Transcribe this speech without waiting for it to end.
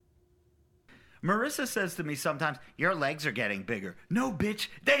Marissa says to me sometimes, your legs are getting bigger. No, bitch,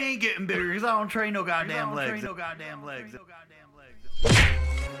 they ain't getting bigger because I don't train no goddamn legs.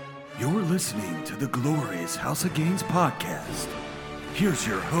 You're listening to the Glorious House of Gains podcast. Here's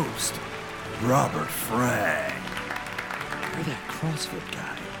your host, Robert Frank. You're that CrossFit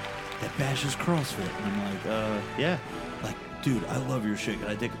guy that bashes CrossFit. And I'm like, yeah. Like, dude, I love your shit. Can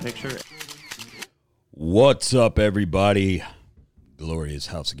I take a picture? What's up, everybody? Glorious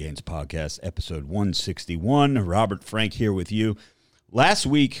House of Gains podcast, episode 161. Robert Frank here with you. Last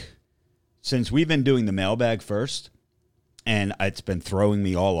week, since we've been doing the mailbag first, and it's been throwing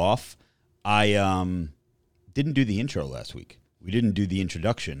me all off, I didn't do the intro last week. We didn't do the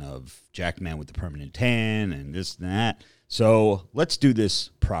introduction of Jack Man with the permanent tan and this and that. So let's do this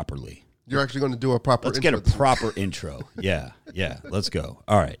properly. You're actually going to do a proper intro. Let's get a proper intro. Yeah, let's go.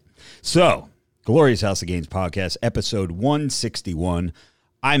 All right. So, Glorious House of Gains podcast, episode 161.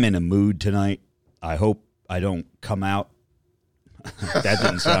 I'm in a mood tonight. I hope I don't come out. That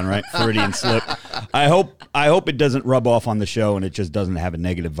didn't sound right. Freudian slip. I hope it doesn't rub off on the show and it just doesn't have a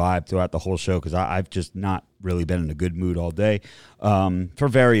negative vibe throughout the whole show because I've just not really been in a good mood all day for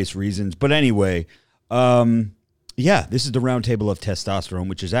various reasons. But anyway, yeah, this is the round table of testosterone,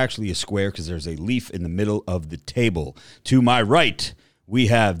 which is actually a square because there's a leaf in the middle of the table. To my right, we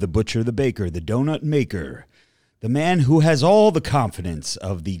have the butcher, the baker, the donut maker, the man who has all the confidence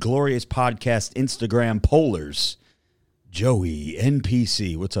of the Glorious Podcast Instagram pollers, Joey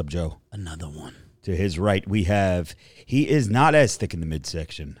NPC. What's up, Joe? Another one. To his right, we have, he is not as thick in the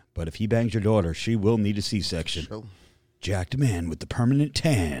midsection, but if he bangs your daughter, she will need a C-section. Sure. Jacked man with the permanent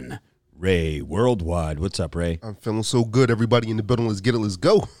tan, Ray Worldwide. What's up, Ray? I'm feeling so good. Everybody in the building, let's get it. Let's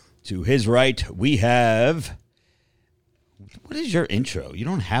go. To his right, we have... What is your intro? You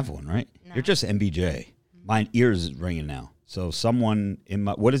don't have one, right? No. You're just MBJ. My ear is ringing now. So someone in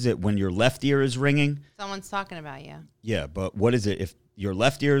my... What is it when your left ear is ringing? Someone's talking about you. Yeah, but what is it? If your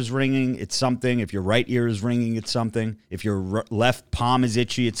left ear is ringing, it's something. If your right ear is ringing, it's something. If your left palm is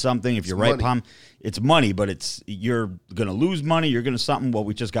itchy, it's something. If your right palm... It's money, but it's you're going to lose money. You're going to something. Well,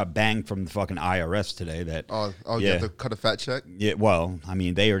 we just got banged from the fucking IRS today. That you have to cut a fat check? Yeah, well, I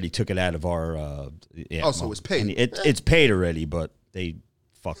mean, they already took it out of our... so it's paid. It's paid already, but they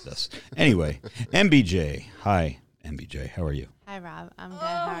fucked us. Anyway, MBJ. Hi, MBJ. How are you? Hi, Rob. I'm good.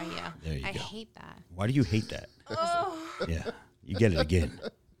 How are you? There you I go. hate that. Why do you hate that? Yeah, you get it again.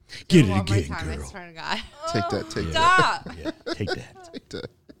 Get it again, girl. I swear to God. Take that. Stop. Yeah, take that. Take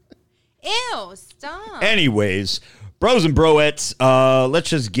that. Ew, stop. Anyways, bros and broettes, let's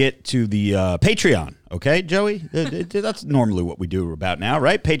just get to the Patreon, okay, Joey? That's normally what we do about now,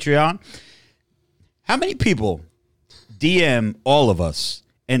 right? Patreon. How many people DM all of us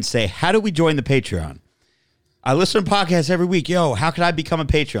and say, how do we join the Patreon? I listen to podcasts every week. Yo, how can I become a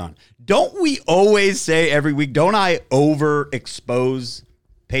Patreon? Don't we always say every week, don't I overexpose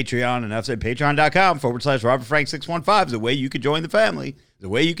Patreon? And I've said patreon.com/Robert Frank 615 is the way you could join the family. The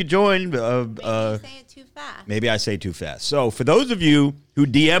way you could join. Maybe you say it too fast. Maybe I say too fast. So for those of you who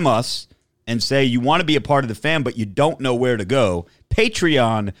DM us and say you want to be a part of the fam, but you don't know where to go,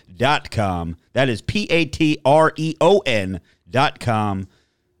 patreon.com. That is patreon.com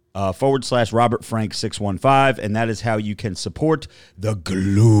 /Robert Frank 615. And that is how you can support the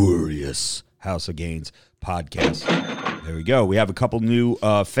Glorious House of Gains podcast. There we go. We have a couple new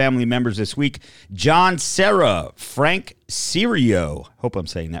family members this week. John Serra, Frank Sirio, hope I'm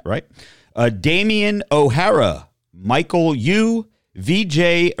saying that right. Damian O'Hara, Michael Yu,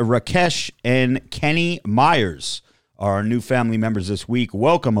 VJ Rakesh, and Kenny Myers are our new family members this week.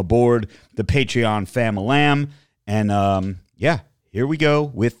 Welcome aboard the Patreon fam-a-lam. And yeah, here we go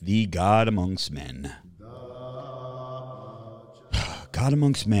with the God Amongst Men. God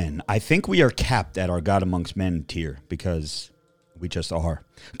Amongst Men. I think we are capped at our God Amongst Men tier because we just are.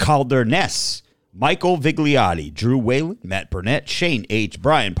 Calder Ness, Michael Vigliotti, Drew Whalen, Matt Burnett, Shane H.,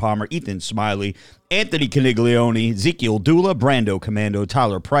 Brian Palmer, Ethan Smiley, Anthony Caniglione, Ezekiel Dula, Brando Commando,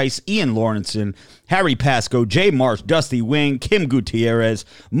 Tyler Price, Ian Lawrenson, Harry Pasco, Jay Marsh, Dusty Wing, Kim Gutierrez,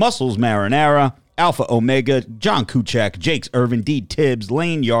 Muscles Marinara, Alpha Omega, John Kuchak, Jakes Irvin, D. Tibbs,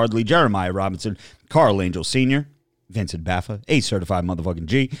 Lane Yardley, Jeremiah Robinson, Carl Angel Sr., Vincent Baffa, a certified motherfucking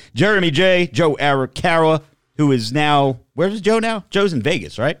G, Jeremy J, Joe Arakawa, who is now, where's Joe now? Joe's in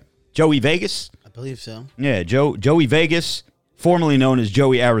Vegas, right? Joey Vegas? I believe so. Yeah, Joey Vegas, formerly known as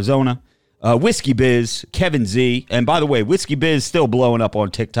Joey Arizona. Whiskey Biz, Kevin Z, and by the way, Whiskey Biz still blowing up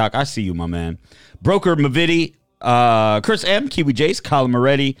on TikTok. I see you, my man. Broker Mavidi, Chris M, Kiwi Jace, Colin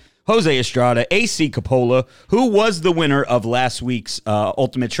Moretti, Jose Estrada, AC Coppola, who was the winner of last week's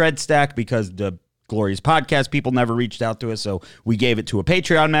Ultimate Shred Stack because the Glorious Podcast. People never reached out to us, so we gave it to a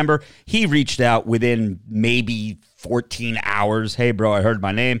Patreon member. He reached out within maybe 14 hours. Hey, bro, I heard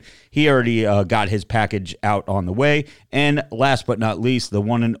my name. He already got his package out on the way. And last but not least, the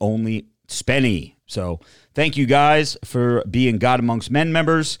one and only Spenny. So thank you guys for being God Amongst Men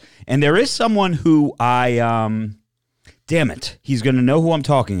members. And there is someone who damn it, he's going to know who I'm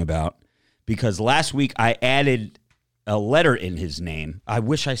talking about, because last week I added a letter in his name. I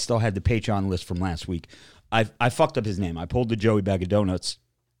wish I still had the Patreon list from last week. I fucked up his name. I pulled the Joey Bag of Donuts,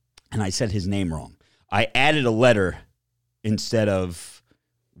 and I said his name wrong. I added a letter instead of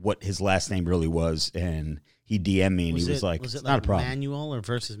what his last name really was, and he DM'd me, and he was like, "It's not a problem." Manual or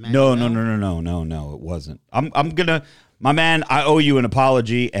versus manual? No, it wasn't. I'm gonna, my man, I owe you an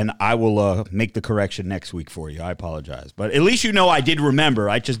apology, and I will make the correction next week for you. I apologize, but at least you know I did remember.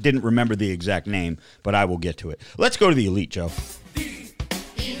 I just didn't remember the exact name, but I will get to it. Let's go to the Elite, Joe.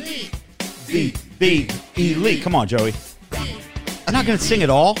 The Elite. Come on, Joey. I'm not gonna sing it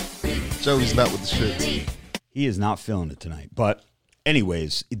all. Joey's not with the shit. He is not feeling it tonight. But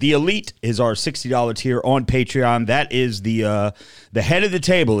anyways, the Elite is our $60 tier on Patreon. That is the head of the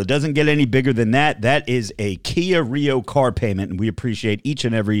table. It doesn't get any bigger than that. That is a Kia Rio car payment, and we appreciate each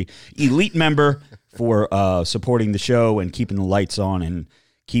and every Elite member for supporting the show and keeping the lights on and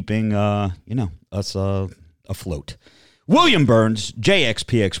keeping us afloat. William Burns,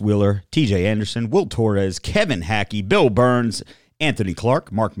 JXPX Wheeler, TJ Anderson, Will Torres, Kevin Hackey, Bill Burns, Anthony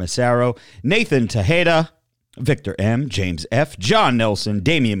Clark, Mark Massaro, Nathan Tejeda, Victor M., James F., John Nelson,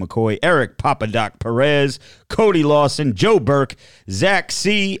 Damian McCoy, Eric Papadoc Perez, Cody Lawson, Joe Burke, Zach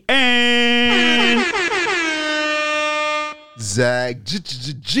C., and Zach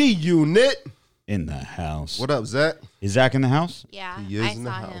G-Unit. In the house. What up, Zach? Is Zach in the house? Yeah, He is I in the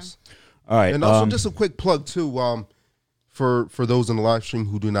saw house. him. All right. And also, just a quick plug, too, for those in the live stream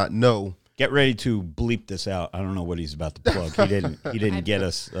who do not know. Get ready to bleep this out. I don't know what he's about to plug. He didn't get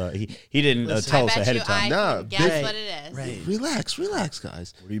us. He didn't tell us ahead of time. Nah, Guess what it is. Right. Relax,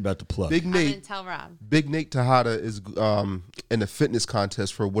 guys. What are you about to plug? Big I'm gonna Nate, tell Rob. Big Nate Tejada is in a fitness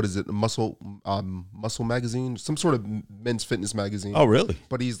contest for what is it? Muscle magazine, some sort of men's fitness magazine. Oh, really?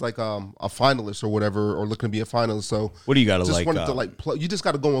 But he's like a finalist or whatever, or looking to be a finalist. So What do you got to just like? wanted to plug. You just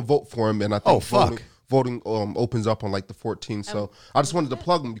got to go and vote for him, and I think voting opens up on like the 14th. So I just wanted to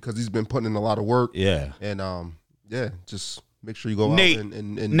plug him because he's been putting in a lot of work. Yeah. And just make sure you go Nate, out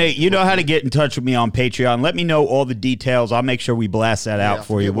and Nate, you know how to get in touch with me on Patreon. Let me know all the details. I'll make sure we blast that out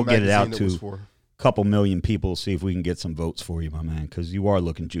for you. We'll get it out to a couple million people, see if we can get some votes for you, my man, because you are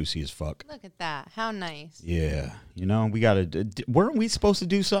looking juicy as fuck. Look at that. How nice. Yeah. We got to – weren't we supposed to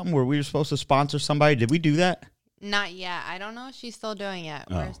do something where we were supposed to sponsor somebody? Did we do that? Not yet. I don't know if she's still doing it.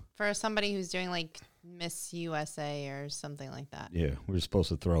 Oh. For somebody who's doing like Miss USA or something like that. Yeah, we were supposed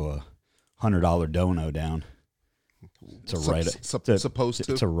to throw a $100 dono down. It's a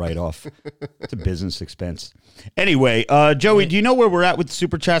It's a write-off. It's a business expense. Anyway, Joey, do you know where we're at with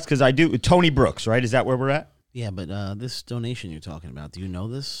super chats? Because I do. Tony Brooks, right? Is that where we're at? Yeah, but this donation you're talking about, do you know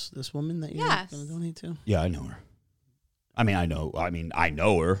this woman that you're going to donate to? Yeah, I know her. I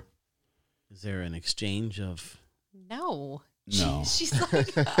know her. Is there an exchange of? No. No. She's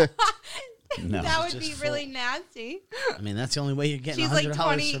like, No. that would be really nasty. I mean, that's the only way you're getting She's like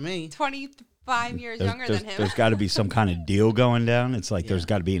 $100 from me. 25 years younger than him. There's got to be some kind of deal going down. It's like there's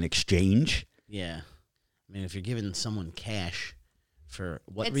got to be an exchange. Yeah. I mean, if you're giving someone cash for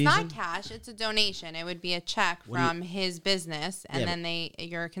what it's reason? It's not cash. It's a donation. It would be a check from his business, and then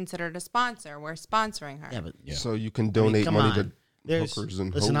you're considered a sponsor. We're sponsoring her. Yeah, but So you can donate money to hookers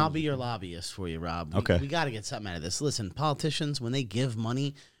and listen, hoes. I'll be your lobbyist for you, Rob. Okay. We got to get something out of this. Listen, politicians, when they give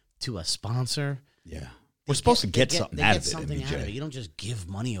money to a sponsor, We're supposed to get something out of it. Something out of it. You don't just give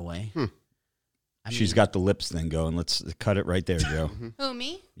money away. She's got the lips thing going. Let's cut it right there, Joe. Who,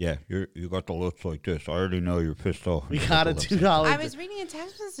 me? Yeah, you got the lips like this. I already know you're pissed off. We got a $2. I was reading a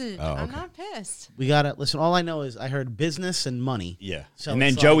text message. Oh, I'm okay. not pissed. We got to listen. All I know is I heard business and money. Yeah. So and then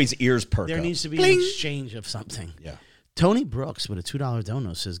it's like Joey's ears perk there up. needs to be an exchange of something. Yeah. Tony Brooks with a $2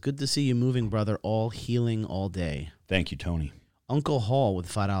 dono says, "Good to see you moving, brother. All healing all day." Thank you, Tony. Uncle Hall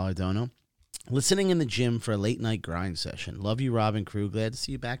with $5 dono. Listening in the gym for a late night grind session. Love you, Rob and crew. Glad to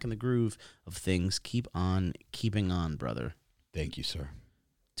see you back in the groove of things. Keep on keeping on, brother. Thank you, sir.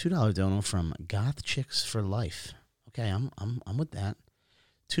 $2 dono from Goth Chicks for Life. Okay, I'm with that.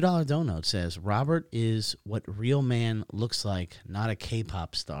 $2 dono says, "Robert is what real man looks like, not a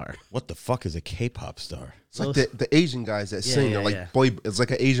K-pop star." What the fuck is a K-pop star? It's like the Asian guys that sing. They're like boy. It's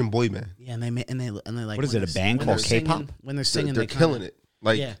like an Asian boy band. Yeah, and they like. What is it? A band called K-pop? When they're singing, They're killing it.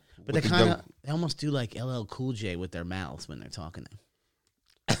 Like but they kind of they almost do like LL Cool J with their mouths when they're talking.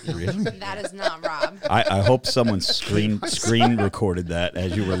 Really? That is not Rob. I hope someone screen recorded that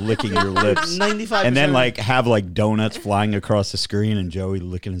as you were licking your lips. 95%. And then have donuts flying across the screen and Joey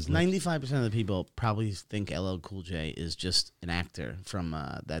licking his lips. 95% of the people probably think LL Cool J is just an actor from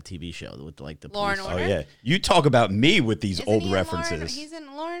that TV show with the Law and police. Order? Oh yeah, you talk about me with these Isn't old he in references. He's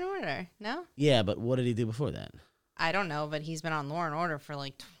in Law and Order. No, Yeah, but what did he do before that? I don't know, but he's been on Law and Order for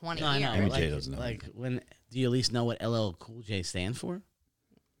like 20 No, I years. know. Maybe Like, Jay doesn't know. like when do you at least know what LL Cool J stands for?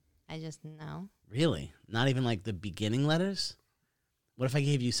 I just know. Really? Not even like the beginning letters? What if I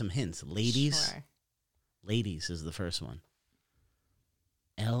gave you some hints? Ladies. Sure. Ladies is the first one.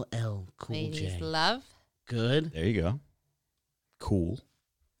 LL Cool Ladies J. love. Good. There you go. Cool.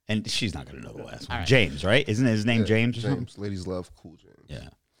 And she's not going to know the last one. right. James, right? Isn't his name James or something? James. Ladies love Cool James. Yeah.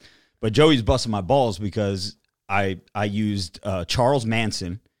 But Joey's busting my balls because I used Charles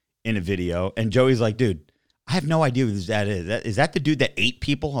Manson in a video, and Joey's like, dude, I have no idea who that is. Is that the dude that ate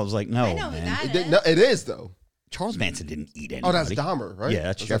people? I was like, no, I know who man. that It, no, it is though. Charles Manson didn't eat anybody. Oh, that's Dahmer, right? Yeah,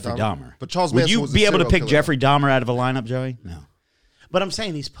 that's Jeffrey that Dahmer. But Charles Would Manson you was a be able to serial pick killer. Jeffrey Dahmer out of a lineup, Joey? No. But I'm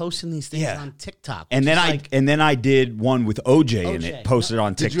saying he's posting these things Yeah. on TikTok. And which then is I did one with OJ in OJ. it, posted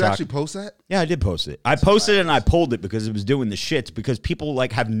on TikTok. Did you actually post that? Yeah, I did post it. I posted it and I pulled it because it was doing the shits because people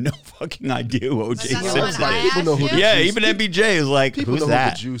have no fucking idea who OJ That's Simpson what I is. People know who asked the you. Yeah, juice- even MBJ is like, People who's know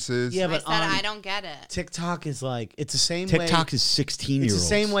that? who the juice is. Yeah, I but said I don't get it. TikTok is like it's the same way. TikTok is 16-year-olds. It's the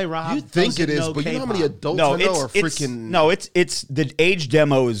same way Rob. You think doesn't it is, know but you know how many K-pop. adults No, I know are freaking. it's the age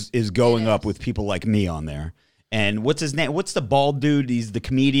demo is going It up is. with people like me on there. And what's his name? What's the bald dude? He's the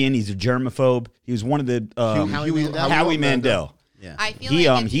comedian. He's a germaphobe. He was one of the Howie Mandel. Yeah. I feel He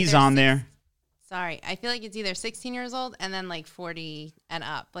like it's he's either on there. Sorry, I feel like it's either 16 years old and then 40 and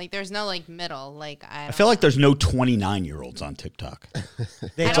up. Like there's no middle. I feel like there's no 29-year-olds on TikTok.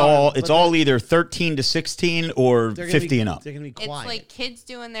 They It's are, all but either 13 to 16 or they're gonna 50 be, and up. They're gonna be it's quiet. like kids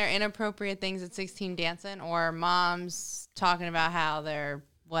doing their inappropriate things at 16 dancing, or moms talking about how they're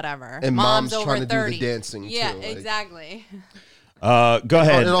whatever. And moms over trying to do the 30. dancing, Yeah, too, like- exactly. Go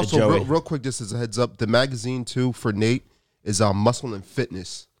ahead, And also, Joey. real quick, just as a heads up, the magazine too for Nate is Muscle and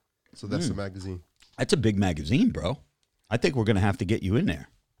Fitness. So that's the magazine. That's a big magazine, bro. I think we're gonna have to get you in there.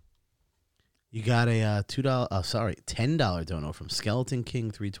 You got a $10 dono from Skeleton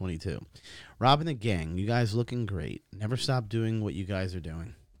King 322. Rob and the gang, you guys looking great. Never stop doing what you guys are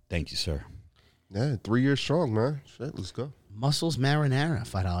doing. Thank you, sir. Yeah, 3 years strong, man. Shit, let's go. Muscles Marinara,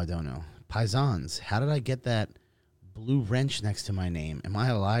 $5 dono. Paisans, how did I get that blue wrench next to my name? Am I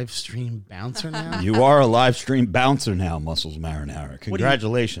a live stream bouncer now? You are a live stream bouncer now, Muscles Marinara.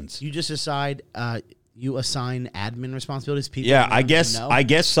 Congratulations. You just decide you assign admin responsibilities to people. Yeah, you I want guess to know? I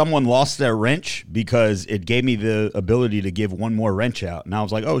guess someone lost their wrench because it gave me the ability to give one more wrench out. And I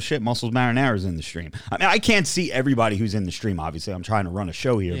was like, oh shit, Muscles Marinara's in the stream. I mean, I can't see everybody who's in the stream, obviously. I'm trying to run a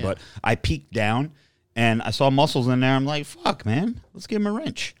show here, Yeah. but I peeked down and I saw Muscles in there. I'm like, fuck, man, let's give him a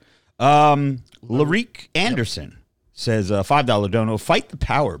wrench. Larique Anderson says $5 dono, fight the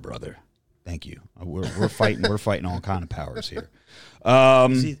power, brother. Thank you. We're fighting all kind of powers here.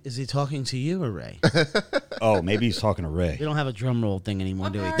 Is he talking to you or Ray? Oh, maybe he's talking to Ray. We don't have a drum roll thing anymore,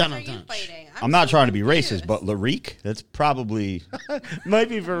 What do we? powers Dun, are dun, you dun. fighting? I'm not so trying to be confused. racist, but Larique, that's probably Might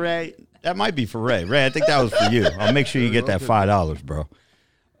be for Ray. that might be for Ray. Ray, I think that was for you. I'll make sure you get that $5, bro.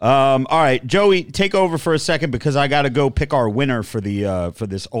 All right, Joey, take over for a second because I got to go pick our winner for the for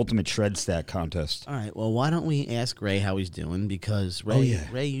this Ultimate Shred Stack contest. All right. Well, why don't we ask Ray how he's doing? Because Ray, yeah.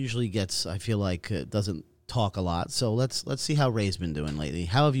 Ray usually gets, I feel like, doesn't talk a lot. So let's see how Ray's been doing lately.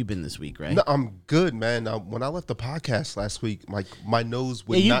 How have you been this week, Ray? No, I'm good, man. When I left the podcast last week, my nose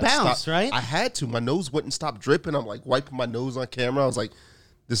would Yeah, you not bounced, stop. right? I had to. My nose wouldn't stop dripping. I'm like wiping my nose on camera. I was like,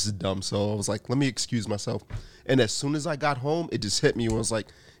 this is dumb. So I was like, let me excuse myself. And as soon as I got home, it just hit me. I was like,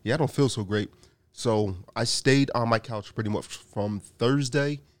 yeah, I don't feel so great. So I stayed on my couch pretty much from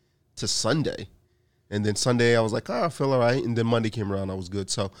Thursday to Sunday. And then Sunday, I was like, oh, I feel all right. And then Monday came around, I was good.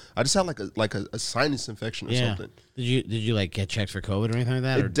 So I just had like a sinus infection or something. Did you like get checked for COVID or anything like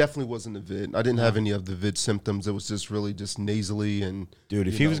that? Or? It definitely wasn't a vid. I didn't have any of the vid symptoms. It was just really just nasally and. Dude,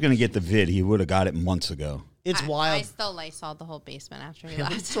 if you he know. was going to get the vid, he would have got it months ago. It's I wild. still Lysoled the whole basement after he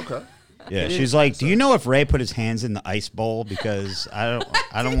left. It's okay. Yeah, she's like, do you know if Ray put his hands in the ice bowl? Because I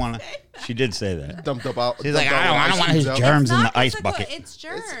don't want to. She did say that. Dumped up out. She's like, dumped I don't ice want his cubes out. germs in Not the ice physical, bucket. It's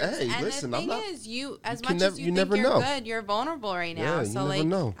germs. hey, and listen, the I'm thing not- is, as you much can as nev- you you think never you're know. good, you're vulnerable right now. Yeah, you so never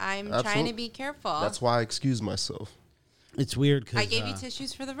know. I'm trying to Absolutely. be careful. That's why I excuse myself. It's weird because I gave you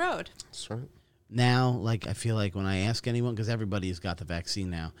tissues for the road. That's right. now, like, I feel like when I ask anyone, because everybody's got the vaccine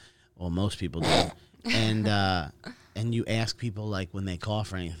now, well, most people do, and and you ask people like when they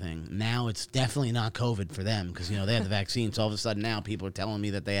cough or anything, now it's definitely not COVID for them because, they have the vaccine. So all of a sudden now people are telling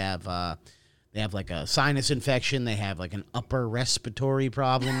me that they have like a sinus infection. They have like an upper respiratory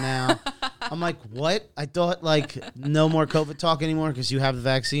problem now. I'm like, what? I thought like no more COVID talk anymore because you have the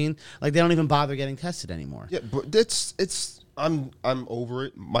vaccine. Like they don't even bother getting tested anymore. Yeah, but I'm over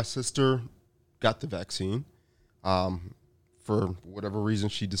it. My sister got the vaccine. For whatever reason,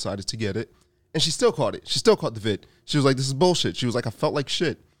 she decided to get it. And she still caught it. She still caught the vid. She was like, this is bullshit. She was like, I felt like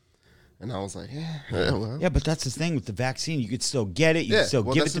shit. And I was like, well. Yeah, but that's the thing with the vaccine. You could still get it. You could still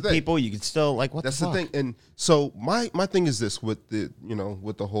give it to people. You could still, like, what the fuck? That's the thing. And so my thing is this with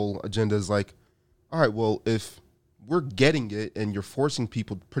with the whole agenda is like, all right, well, if we're getting it and you're forcing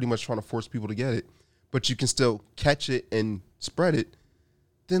people, pretty much trying to force people to get it, but you can still catch it and spread it,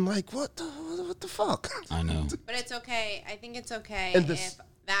 then, like, what the fuck? I know. But it's okay. I think it's okay if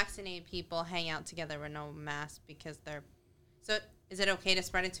vaccinated people hang out together with no mask because they're... So is it okay to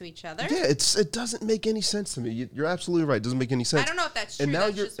spread it to each other? Yeah, it doesn't make any sense to me. You're absolutely right. It doesn't make any sense. I don't know if that's true. And now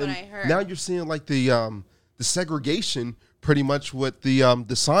that's just what I heard. Now you're seeing like the segregation pretty much with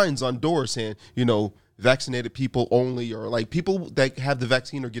the signs on doors saying, vaccinated people only, or like people that have the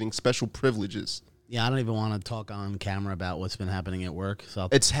vaccine are getting special privileges. Yeah, I don't even want to talk on camera about what's been happening at work. So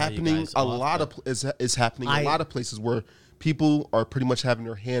it's happening a lot of places where people are pretty much having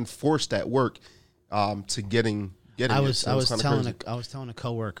their hand forced at work to getting I was telling a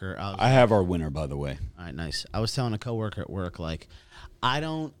coworker. I have our winner, by the way. All right, nice. I was telling a coworker at work, like, I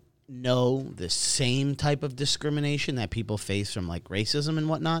don't know the same type of discrimination that people face from like racism and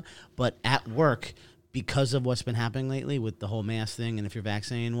whatnot, but at work, because of what's been happening lately with the whole mask thing, and if you're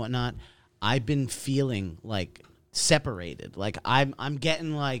vaccinated and whatnot, I've been feeling like separated. Like I'm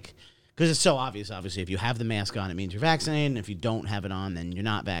getting like, because it's so obvious. Obviously, if you have the mask on, it means you're vaccinated, and if you don't have it on, then you're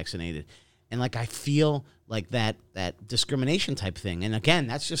not vaccinated. And like I feel like that discrimination type thing. And again,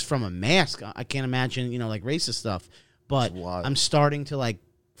 that's just from a mask. I can't imagine, like racist stuff. But I'm starting to like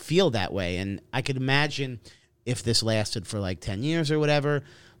feel that way. And I could imagine if this lasted for like 10 years or whatever,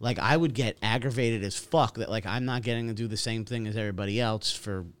 like I would get aggravated as fuck that like I'm not getting to do the same thing as everybody else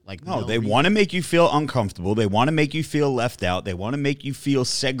for like no they want to make you feel uncomfortable. They want to make you feel left out. They want to make you feel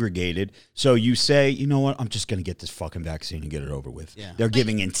segregated. So you say, you know what, I'm just going to get this fucking vaccine and get it over with. Yeah. They're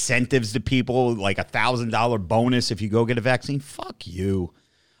giving incentives to people, like $1,000 bonus if you go get a vaccine. Fuck you.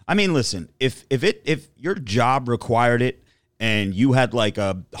 I mean, listen, if your job required it and you had like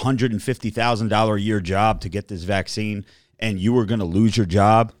a $150,000 a year job to get this vaccine and you were going to lose your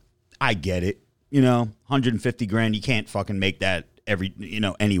job, I get it. 150 grand, you can't fucking make that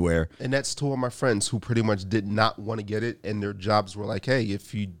anywhere. And that's two of my friends who pretty much did not want to get it, and their jobs were like, hey,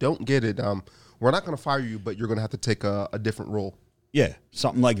 if you don't get it, we're not going to fire you, but you're going to have to take a different role. Yeah,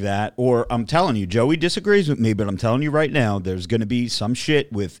 something like that. Or I'm telling you, Joey disagrees with me, but I'm telling you right now, there's going to be some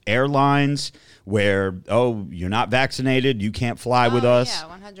shit with airlines where, you're not vaccinated, you can't fly with us.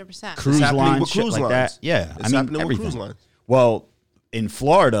 Yeah, 100%. Cruise lines, shit like that. Yeah, it's happening everything. with cruise lines. Well, in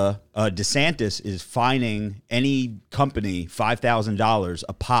Florida, DeSantis is fining any company $5,000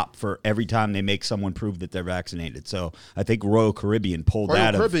 a pop for every time they make someone prove that they're vaccinated. So I think Royal Caribbean pulled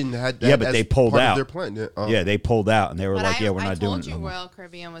out. Royal Caribbean had that but they pulled part out. Of their plan. Yeah, they pulled out, and they were we're not doing it. I told you Royal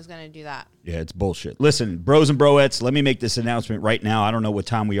Caribbean was going to do that. Yeah, it's bullshit. Listen, bros and broettes, let me make this announcement right now. I don't know what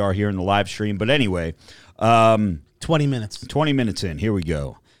time we are here in the live stream, but anyway. 20 minutes. 20 minutes in. Here we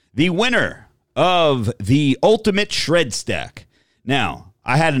go. The winner of the Ultimate Shred Stack. Now,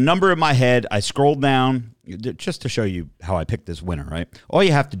 I had a number in my head. I scrolled down just to show you how I picked this winner, right? All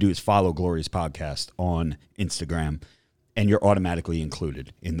you have to do is follow Glorious Podcast on Instagram, and you're automatically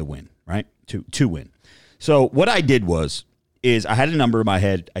included in the win, right? To win. So what I did is I had a number in my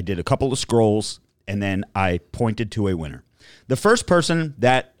head. I did a couple of scrolls, and then I pointed to a winner. The first person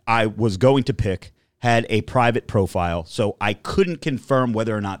that I was going to pick had a private profile, so I couldn't confirm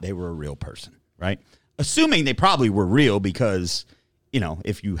whether or not they were a real person, right? Assuming they probably were real because,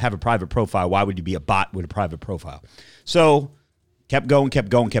 if you have a private profile, why would you be a bot with a private profile? So kept going.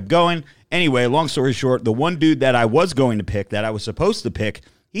 Anyway, long story short, the one dude that I was going to pick, that I was supposed to pick,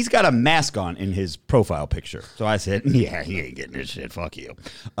 he's got a mask on in his profile picture. So I said, yeah, he ain't getting this shit. Fuck you.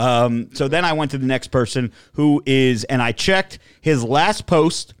 So then I went to the next person who is, and I checked, his last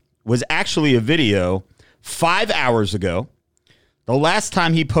post was actually a video 5 hours ago. The last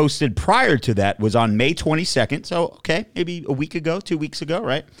time he posted prior to that was on May 22nd. So, okay, maybe a week ago, 2 weeks ago,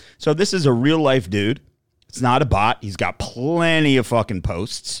 right? So this is a real life dude. It's not a bot. He's got plenty of fucking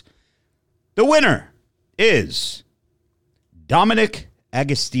posts. The winner is Dominic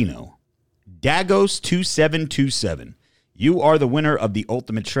Agostino, Dagos2727. you are the winner of the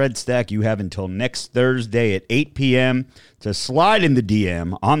Ultimate Shred Stack. You have until next Thursday at 8 p.m. to slide in the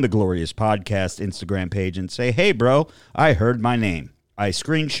DM on the Glorious Podcast Instagram page and say, hey, bro, I heard my name. I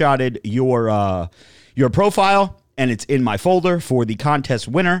screenshotted your profile, and it's in my folder for the contest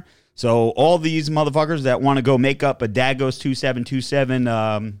winner. So all these motherfuckers that want to go make up a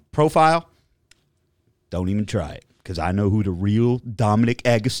Dagos2727 profile, don't even try it, because I know who the real Dominic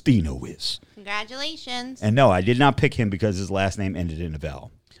Agostino is. Congratulations. And no, I did not pick him because his last name ended in a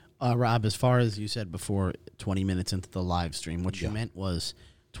vowel. Rob, as far as you said before, 20 minutes into the live stream, what you meant was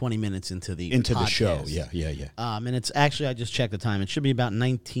 20 minutes into the show. Yeah. And it's actually, I just checked the time. It should be about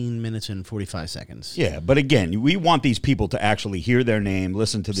 19 minutes and 45 seconds. Yeah, but again, we want these people to actually hear their name,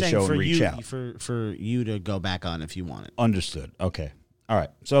 listen to the show, and reach out. For you to go back on if you want it. Understood. Okay. All right.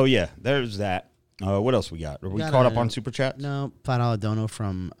 So, yeah, there's that. What else we got? Are we caught up on Super Chats? No. $5 dono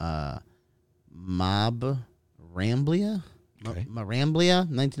from Mob Ramblia? Okay. Maramblia,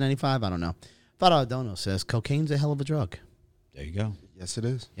 1995? I don't know. $5 dono says, cocaine's a hell of a drug. There you go. Yes, it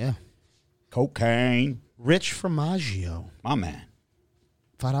is. Yeah. Cocaine. Rich Formaggio. My man.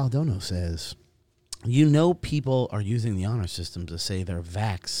 $5 dono says, you know people are using the honor system to say they're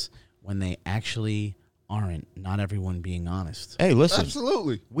vax when they actually aren't. Not everyone being honest. Hey, listen.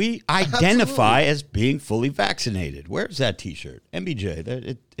 Absolutely. We identify as being fully vaccinated. Where's that T-shirt?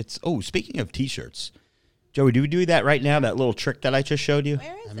 MBJ. Speaking of T-shirts, Joey, do we do that right now? That little trick that I just showed you?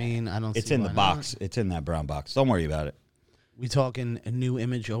 Where is I mean, I don't. It's see in why the not. box. It's in that brown box. Don't worry about it. We talking a new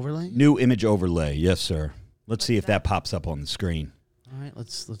image overlay? New image overlay. Yes, sir. Let's see if that pops up on the screen. All right,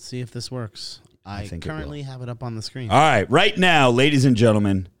 let's see if this works. I think it currently have it up on the screen. All right, right now, ladies and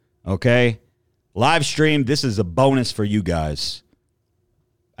gentlemen, okay, live stream, this is a bonus for you guys.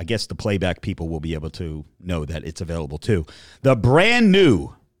 I guess the playback people will be able to know that it's available too. The brand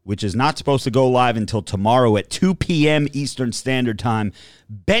new, which is not supposed to go live until tomorrow at 2 p.m. Eastern Standard Time,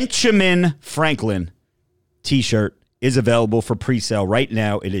 Benjamin Franklin T-shirt is available for pre-sale right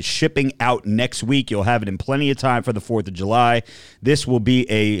now. It is shipping out next week. You'll have it in plenty of time for the 4th of July. This will be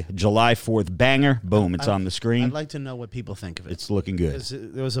a July 4th banger. Boom, it's on the screen. I'd like to know what people think of it. It's looking good.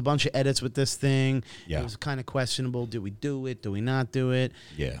 There was a bunch of edits with this thing. Yeah. It was kind of questionable. Do we do it? Do we not do it?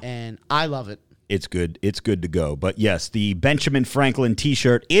 Yeah. And I love it. It's good. It's good to go. But yes, the Benjamin Franklin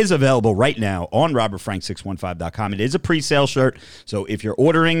T-shirt is available right now on robertfrank615.com. It is a pre-sale shirt. So if you're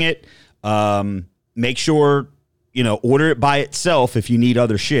ordering it, make sure, order it by itself if you need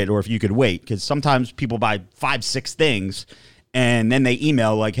other shit or if you could wait. Because sometimes people buy 5-6 things and then they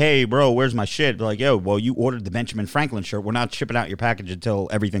email like, hey, bro, where's my shit? They're like, yo, well, you ordered the Benjamin Franklin shirt. We're not shipping out your package until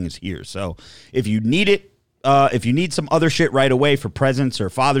everything is here. So if you need it, if you need some other shit right away for presents or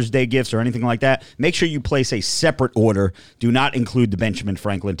Father's Day gifts or anything like that, make sure you place a separate order. Do not include the Benjamin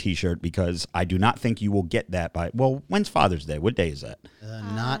Franklin T-shirt because I do not think you will get that by, well, when's Father's Day? What day is that?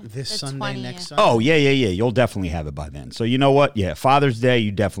 Not this the Sunday, 20th. next Sunday. Oh, yeah. You'll definitely have it by then. So you know what? Yeah, Father's Day,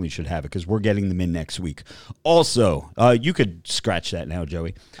 you definitely should have it because we're getting them in next week. Also, you could scratch that now,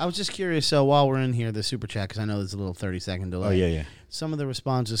 Joey. I was just curious, so while we're in here, the super chat, because I know there's a little 30-second delay. Oh, yeah. Some of the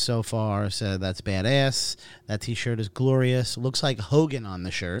responses so far said that's badass. That T-shirt is glorious. Looks like Hogan on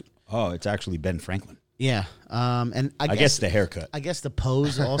the shirt. Oh, it's actually Ben Franklin. Yeah. And I guess the haircut. I guess the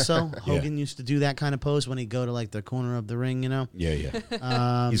pose also. Hogan used to do that kind of pose when he'd go to like the corner of the ring,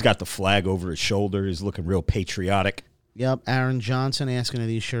 Yeah. He's got the flag over his shoulder. He's looking real patriotic. Yep. Aaron Johnson asking, are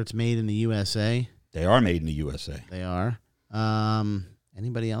these shirts made in the USA? They are made in the USA. They are.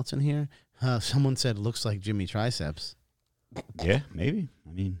 Anybody else in here? Someone said looks like Jimmy Triceps. Yeah, maybe.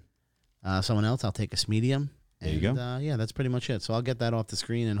 I mean, someone else, I'll take a medium. There you go. Yeah, that's pretty much it. So I'll get that off the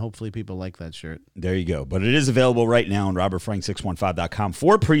screen, and hopefully people like that shirt. There you go. But it is available right now on robertfrank615.com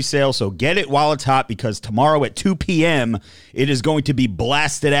for pre-sale. So get it while it's hot because tomorrow at 2 p.m., it is going to be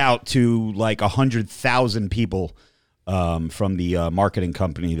blasted out to like 100,000 people from the marketing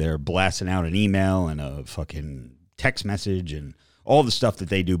company. They're blasting out an email and a fucking text message and all the stuff that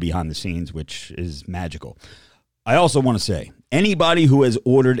they do behind the scenes, which is magical. I also want to say, anybody who has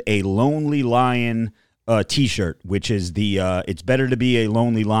ordered a Lonely Lion T-shirt, which is the it's better to be a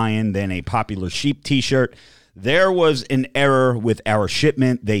Lonely Lion than a Popular Sheep T-shirt, there was an error with our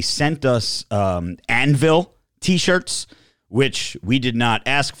shipment. They sent us Anvil T-shirts, which we did not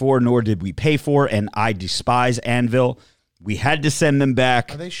ask for, nor did we pay for, and I despise Anvil. We had to send them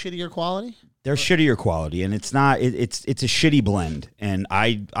back. Are they shittier quality? They're shittier quality, and it's not. It's a shitty blend, and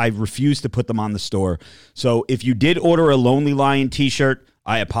I refuse to put them on the store. So if you did order a Lonely Lion T-shirt,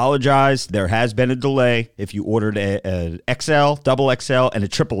 I apologize. There has been a delay. If you ordered a XL, double XL, and a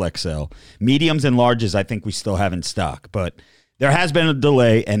triple XL, mediums and larges, I think we still have in stock. But There has been a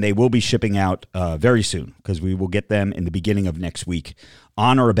delay, and they will be shipping out very soon because we will get them in the beginning of next week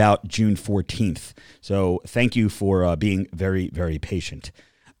on or about June 14th. So thank you for being very, very patient.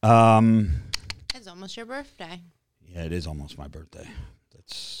 It's almost your birthday. Yeah, it is almost my birthday.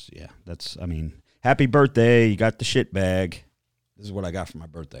 Happy birthday. You got the shit bag. This is what I got for my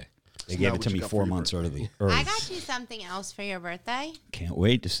birthday. They gave it to me 4 months early. I got you something else for your birthday. Can't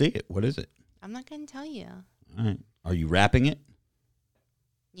wait to see it. What is it? I'm not going to tell you. All right. Are you wrapping it?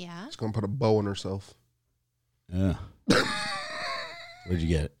 Yeah. She's going to put a bow on herself. Yeah. Where'd you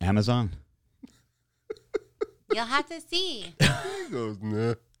get it? Amazon? You'll have to see. He goes,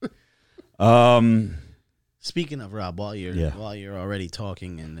 nah. Speaking of Rob, while you're already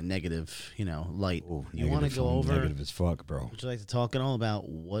talking in the negative, light, you want to go over negative as fuck, bro. Would you like to talk at all about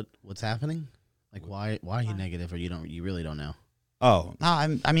what's happening? Like why are you negative, or you really don't know? Oh, no,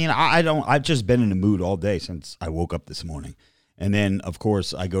 I don't. I've just been in the mood all day since I woke up this morning. And then, of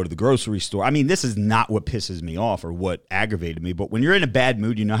course, I go to the grocery store. I mean, this is not what pisses me off or what aggravated me, but when you're in a bad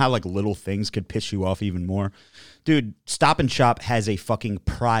mood, you know how like little things could piss you off even more? Dude, Stop and Shop has a fucking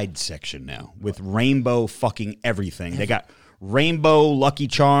Pride section now with rainbow fucking everything. They got rainbow Lucky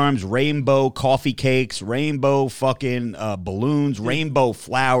Charms, rainbow coffee cakes, rainbow fucking balloons, rainbow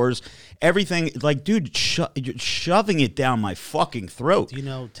flowers, everything. Like, dude, shoving it down my fucking throat. Do you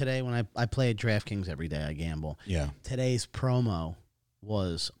know, today when I play at DraftKings every day, I gamble. Yeah. Today's promo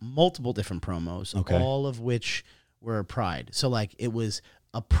was multiple different promos, all of which were Pride. So, like, it was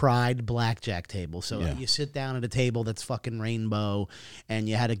a Pride blackjack table. So you sit down at a table that's fucking rainbow, and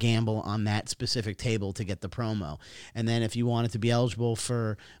you had to gamble on that specific table to get the promo. And then if you wanted to be eligible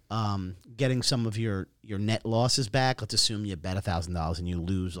for getting some of your net losses back, let's assume you bet $1,000 and you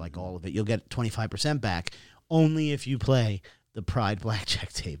lose like all of it, you'll get 25% back only if you play the Pride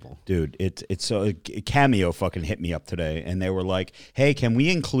blackjack table. Dude, it's so Cameo fucking hit me up today, and they were like, "Hey, can we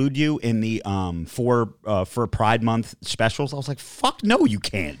include you in the for Pride Month specials?" I was like, "Fuck no, you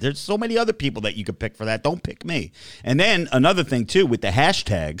can't. There's so many other people that you could pick for that. Don't pick me." And then another thing too with the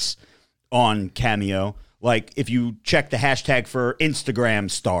hashtags on Cameo. Like, if you check the hashtag for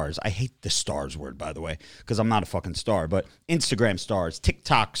Instagram stars, I hate the stars word, by the way, because I'm not a fucking star, but Instagram stars,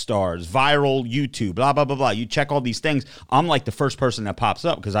 TikTok stars, viral YouTube, blah, blah, blah, blah. You check all these things. I'm like the first person that pops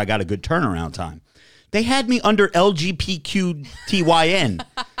up because I got a good turnaround time. They had me under LGBTQTYN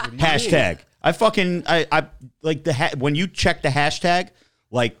hashtag. I like when you check the hashtag,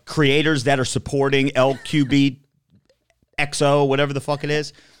 like creators that are supporting LQBXO, whatever the fuck it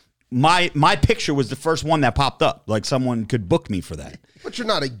is. My picture was the first one that popped up. Like, someone could book me for that. But you're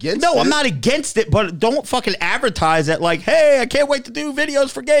not against it. No, I'm not against it, but don't fucking advertise it like, hey, I can't wait to do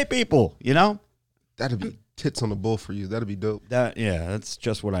videos for gay people, you know? That'd be tits on the bull for you. That'd be dope. That's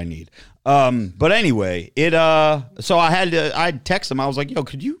just what I need. But anyway, so I text them. I was like, yo,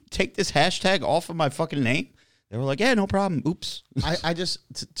 could you take this hashtag off of my fucking name? They were like, yeah, no problem. Oops. I just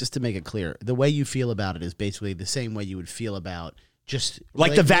to make it clear, the way you feel about it is basically the same way you would feel about just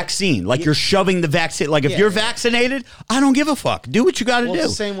like the vaccine, like you're shoving the vaccine. Like, if you're vaccinated, I don't give a fuck. Do what you got to do. It's the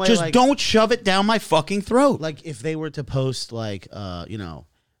same way, just like, don't shove it down my fucking throat. Like, if they were to post like,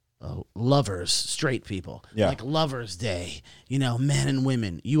 lovers, straight people, like Lovers Day, men and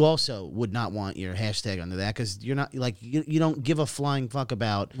women, you also would not want your hashtag under that because you're not like you don't give a flying fuck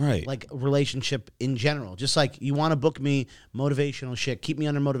about like relationship in general. Just like you want to book me motivational shit, keep me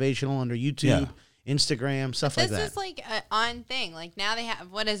under motivational under YouTube. Yeah. Instagram, stuff like that. This is like an on thing. Like, now they have,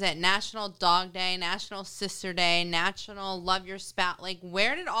 what is it? National Dog Day, National Sister Day, National Love Your Spouse. Like,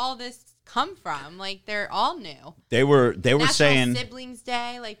 where did all this come from? Like, they're all new. They were saying National Siblings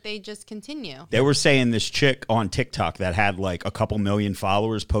Day. Like, they just continue. They were saying this chick on TikTok that had like a couple million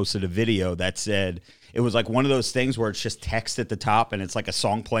followers posted a video that said, it was like one of those things where it's just text at the top and it's like a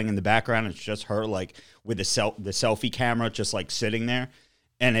song playing in the background. It's just her like with the selfie camera just like sitting there,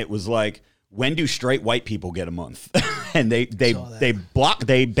 and it was like, when do straight white people get a month? And they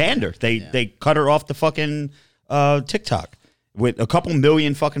banned her. They cut her off the fucking TikTok with a couple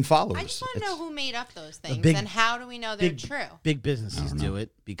million fucking followers. I just want to know who made up those things and how do we know they're true? Big businesses do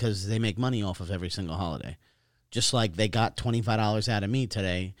it because they make money off of every single holiday. Just like they got $25 out of me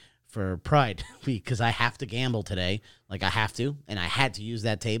today for Pride because I have to gamble today. Like, I have to, and I had to use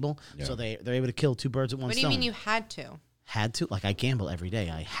that table. Yeah. So they're able to kill two birds with one stone. What do you mean you had to? Had to? Like, I gamble every day.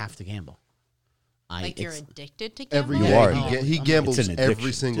 I have to gamble. Like, you're addicted to gambling? Every day. He gambles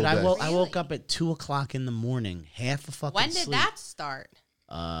every single day. I woke up at 2 o'clock in the morning, half a fucking When did sleep. that start?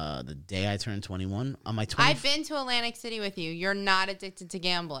 The day I turned 21. On my I've been to Atlantic City with you. You're not addicted to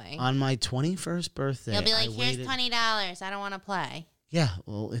gambling. On my 21st birthday. You'll be like, here's $20. I don't want to play. Yeah,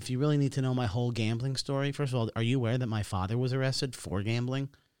 well, if you really need to know my whole gambling story, first of all, are you aware that my father was arrested for gambling?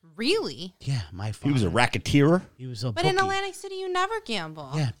 Really? Yeah, my father. He was a racketeer. He was a But bookie. in Atlantic City, you never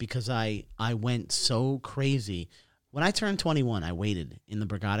gamble. Yeah, because I went so crazy. When I turned 21, I waited in the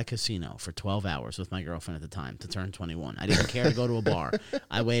Borgata Casino for 12 hours with my girlfriend at the time to turn 21. I didn't care to go to a bar.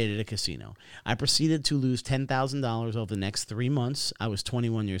 I waited at a casino. I proceeded to lose $10,000 over the next 3 months. I was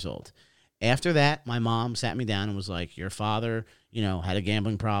 21 years old. After that, my mom sat me down and was like, your father, had a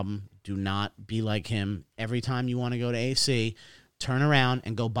gambling problem. Do not be like him. Every time you want to go to AC, turn around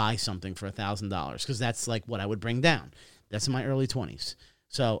and go buy something for $1,000 because that's like what I would bring down. That's in my early 20s.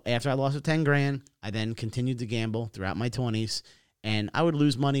 So after I lost $10,000, I then continued to gamble throughout my 20s, and I would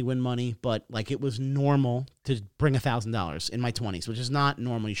lose money, win money, but like it was normal to bring $1,000 in my 20s, which is not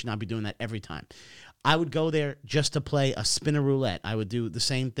normal. You should not be doing that every time. I would go there just to play a spinner roulette. I would do the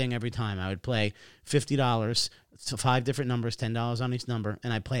same thing every time. I would play $50, so 5 different numbers, $10 on each number,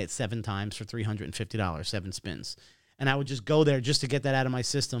 and I'd play it 7 times for $350, 7 spins. And I would just go there just to get that out of my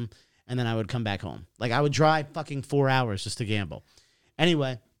system, and then I would come back home. Like I would drive fucking 4 hours just to gamble.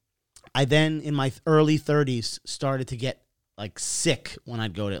 Anyway, I then, in my early 30s, started to get, like, sick when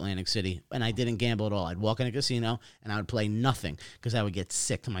I'd go to Atlantic City, and I didn't gamble at all. I'd walk in a casino, and I would play nothing because I would get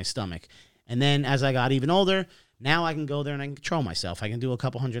sick to my stomach. And then as I got even older, now I can go there and I can control myself. I can do a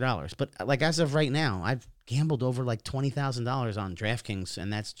couple $100s. But, like, as of right now, I've gambled over, like, $20,000 on DraftKings,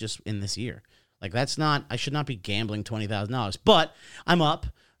 and that's just in this year. Like, that's not – I should not be gambling $20,000. But I'm up,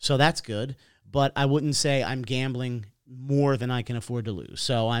 so that's good. But I wouldn't say I'm gambling – more than I can afford to lose.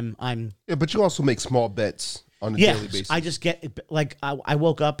 So I'm Yeah, but you also make small bets on a daily basis. I just get like I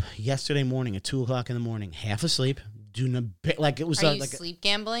woke up yesterday morning at 2:00 in the morning, half asleep, like it was Are you like sleep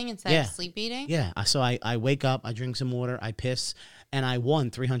gambling instead of sleep eating? Yeah. So I wake up, I drink some water, I piss, and I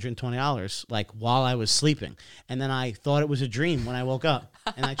won $320 like while I was sleeping. And then I thought it was a dream when I woke up.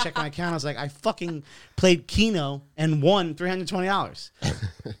 And I checked my account. I was like, I fucking played Keno and won $320.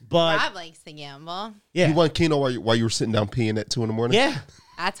 But Rob likes to gamble. yeah. You won Keno while you were sitting down peeing at 2 in the morning? Yeah.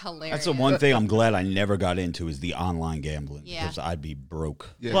 That's hilarious. That's the one thing I'm glad I never got into is the online gambling. Yeah. Because I'd be broke.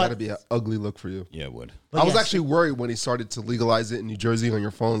 Yeah, But- that'd be an ugly look for you. Yeah, it would. I was yes. actually worried when he started to legalize it in New Jersey on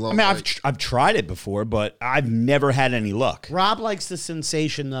your phone. I mean, I've tried it before, but I've never had any luck. Rob likes the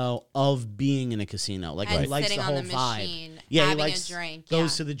sensation though of being in a casino. Like And he likes sitting the on whole the vibe. machine, Yeah, having he a likes drink,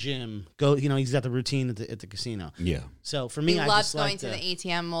 goes yeah. to the gym. He's got the routine at the casino. Yeah. So for me, He I loves just going like to the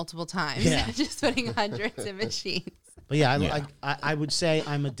ATM multiple times. Yeah. Just putting hundreds in machines. But yeah, Yeah. I would say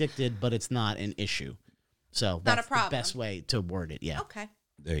I'm addicted, but it's not an issue. So Not a that's problem. the best way to word it. Yeah. Okay.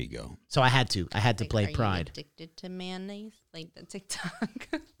 There you go. So I had to play Are you Pride. addicted to mayonnaise like the TikTok?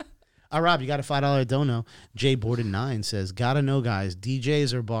 Rob, you got a $5 dono. Jay Borden9 says, "Gotta know, guys,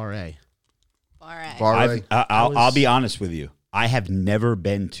 DJs or Bar A?" All right. I'll be honest with you. I have never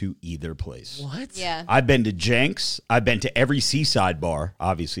been to either place. What? Yeah. I've been to Jenks. I've been to every Seaside bar.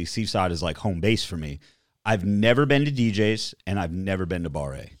 Obviously, Seaside is like home base for me. I've never been to DJs, and I've never been to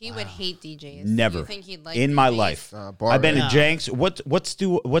Bar A. He would hate DJs. Never You think he'd like in my DJs? life. Bar I've been A. to Jenks. What's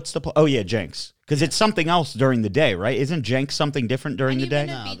the? Oh yeah, Jenks. Because it's something else during the day, right? Isn't Jenks something different during Have the you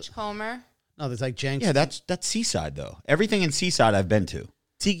day? been to Beachcomber? No, there's like Jenks. Yeah, that's Seaside though. Everything in Seaside I've been to.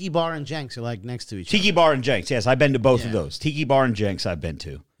 Tiki Bar and Jenks are like next to each other. Tiki Bar and Jenks. Yes, I've been to both of Yeah. those. Tiki Bar and Jenks I've been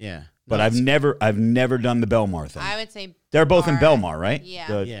to. Yeah. But No, I've never done the Belmar thing. I would say They're both in Bar- Belmar, right?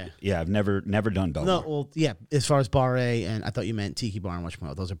 Yeah. Yeah. I've never done Belmar. No, well, yeah. As far as Bar A, and I thought you meant Tiki Bar and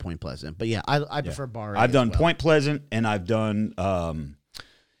Washington. Those are Point Pleasant. But yeah, I prefer Bar A. I've as done well. Point Pleasant, and I've done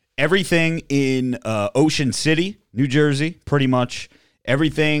everything in Ocean City, New Jersey, pretty much.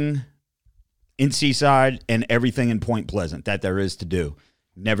 Everything in Seaside and everything in Point Pleasant that there is to do.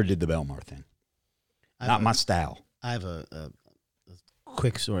 Never did the Belmar thing. Not my style. I have a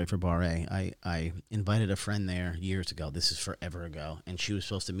quick story for Bar A. I invited a friend there years ago. This is forever ago. And she was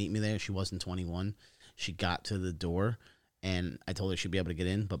supposed to meet me there. She wasn't 21. She got to the door, and I told her she'd be able to get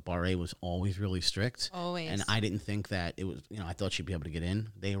in, but Bar A was always really strict. Always. And I didn't think that it was, I thought she'd be able to get in.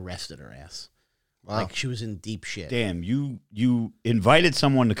 They arrested her ass. Wow. Like, she was in deep shit. Damn, you invited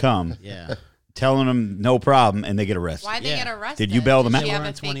someone to come, Yeah. telling them no problem, and they get arrested. Why'd they Yeah. get arrested? Did you bail them Did out? she They have were a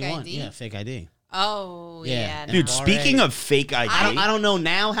on fake 21. ID? Yeah, fake ID. Oh, Yeah. yeah. And no. Dude, Bar speaking A- of fake ID, I don't know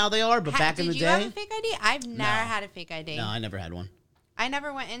now how they are, but back in the Did you have day. a fake ID? I've never had a fake ID. No, I never had one. I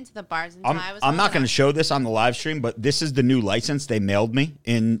never went into the bars until I was I'm not going to enough. show this on the live stream, but this is the new license they mailed me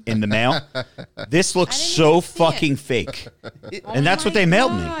in the mail. This looks I didn't so even see it. fucking fake. Oh And that's my what they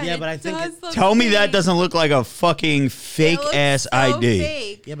mailed me. God, Yeah, but I think does it- look Tell me that fake. doesn't look like a fucking It fake looks ass so ID.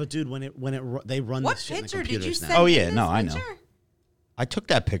 fake. Yeah, but dude, they run What this shit in the picture did computers you now. send? Oh, me yeah, this no, I know. picture? I took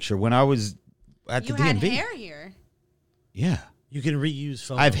that picture when I was at You the had DMV. hair here. Yeah. You can reuse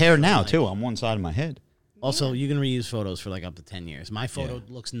photos. I have hair for, now like- too on one side of my head. Also, you can reuse photos for like up to 10 years. My photo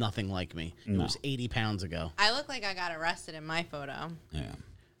looks nothing like me. It was 80 pounds ago. I look like I got arrested in my photo. Yeah.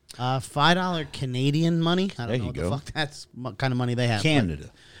 $5 Canadian money. I There don't know you what go. the fuck that's what kind of money they have.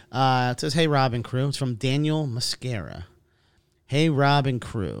 Canada. It says, "Hey Rob and crew." It's from Daniel Mascara. "Hey Rob and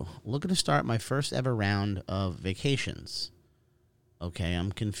crew, looking to start my first ever round of vacations." Okay,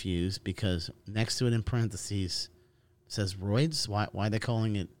 I'm confused because next to it in parentheses it says roids. Why are they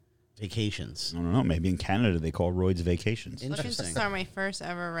calling it vacations? I don't know. Maybe in Canada they call roids vacations. Looking to Interesting. start my first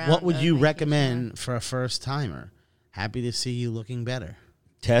ever round. What would of you vacation. recommend for a first timer? Happy to see you looking better.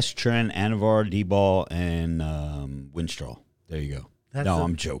 Test, Trent, Anavar, D-Ball, and Winstraw. There you go. That's no, a-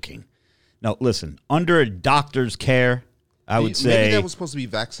 I'm joking. No, listen. Under a doctor's care, I would Maybe say that was supposed to be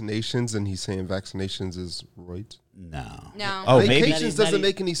vaccinations, and he's saying vaccinations is right. no. No. Oh, maybe. Vacations doesn't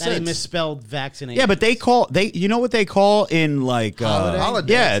make any That he sense. misspelled vaccination. Yeah, but you know what they call in like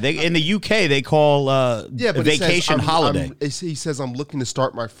Holidays. yeah, in the UK they call Yeah, but it says, vacation holiday he says I'm looking to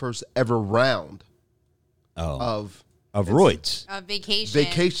start my first ever round of roids. Vacation.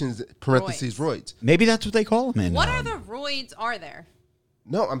 vacations. Parentheses roids. Maybe that's what they call them in. What other roids are there?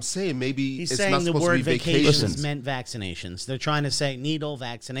 No, I'm saying maybe He's it's saying not the supposed word to be vacations vacations. meant vaccinations. They're trying to say needle,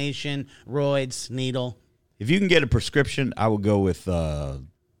 vaccination, roids, needle. If you can get a prescription, I would go with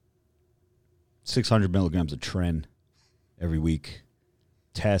 600 milligrams of Tren every week.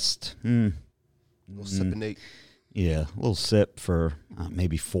 Test. Little sip and eight. Yeah, a little sip for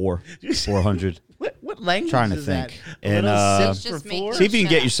maybe 400. What language Trying to is think. that? And, Little sips Just for make four? See if you can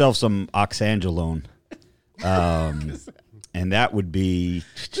get Shut up. yourself some oxandrolone. And that would be.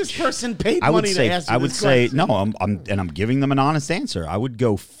 This person paid I would money say. to ask you I would this say question. no. I'm giving them an honest answer. I would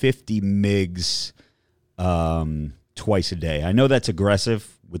go 50 mgs twice a day. I know that's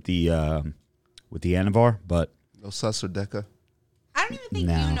aggressive with the Anavar, but Oh, No sus or deca. I don't even think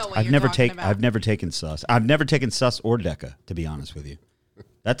no, you know what I've you're never talking about. I've never taken sus. I've never taken sus or deca, to be honest with you.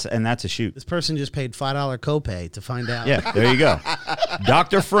 That's a shoot. This person just paid $5 copay to find out. Yeah, there you go.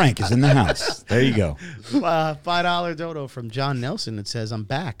 Dr. Frank is in the house. There you go. $5 dodo from John Nelson. It says, "I'm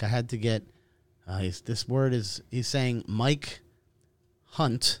back. I had to get." He's saying Mike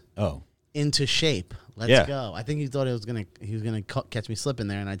Hunt Oh, into shape. Let's Yeah. go. I think he thought he was gonna catch me slipping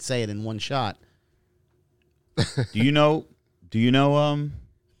there, and I'd say it in one shot. do you know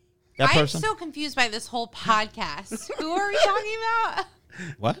that I'm person? so confused by this whole podcast. Who are we talking about?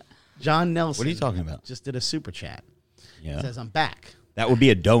 What? John Nelson. What are you talking about? Just did a super chat. Yeah, Says, "I'm back." that would be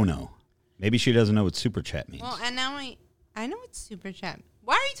a dono. Maybe she doesn't know what super chat means. Well, and now I know what super chat.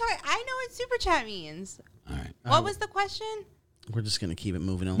 Why are you talking? I know what super chat means. All right, What was the question? We're just gonna keep it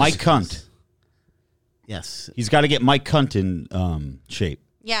moving on. Mike Cunt. Yes. He's got to get Mike Cunt in shape.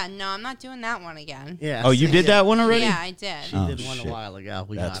 Yeah, no, I'm not doing that one again. Yeah. Oh, you did that one already? Yeah, I did. Oh, Did one shit. a while ago.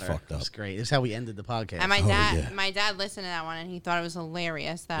 We That's got her. fucked up. It's great. It's how we ended the podcast. And my yeah. dad listened to that one and he thought it was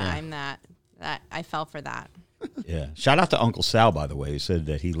hilarious that Yeah. that I fell for that. Yeah. Shout out to Uncle Sal, by the way, who said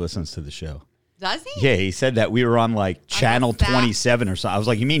that he listens to the show. Does he? Yeah, he said that we were on like channel Sal. 27 or something. I was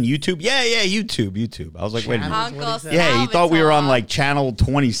like, you mean YouTube? Yeah, YouTube. I was like, wait a minute. Uncle Sal. Yeah, he thought we were on Salvatore. like channel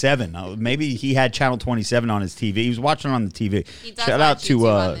 27. Maybe he had channel 27 on his TV. He was watching on the TV. He does Shout out watch to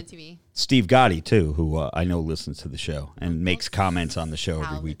YouTube on the TV. Steve Gotti too, who I know listens to the show and makes comments on the show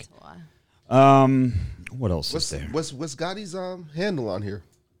every week. Salvatore. What else is there? What's Gotti's handle on here?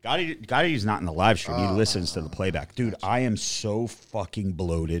 Gotti's not in the live stream. He listens to the playback. Dude, I am so fucking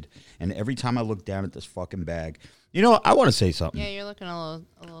bloated, and every time I look down at this fucking bag, you know, I want to say something. Yeah, you're looking a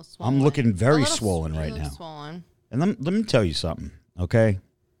little swollen. I'm looking very A little swollen right you look now. Swollen. And let me tell you something, okay?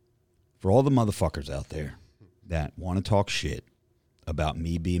 For all the motherfuckers out there that want to talk shit about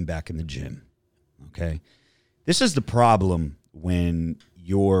me being back in the gym, okay? This is the problem when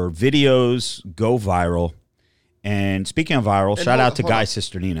your videos go viral. And speaking of viral, shout out to Guy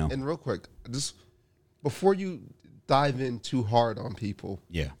Cisternino. And real quick, just before you dive in too hard on people,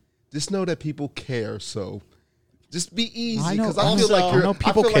 Yeah. just know that people care. So just be easy, I know. because I feel Also- like I you're. know people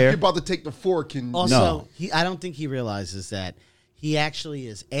I feel care. like you're about to take the fork and. Also, I don't think he realizes that he actually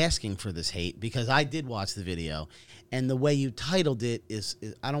is asking for this hate, because I did watch the video, and the way you titled it is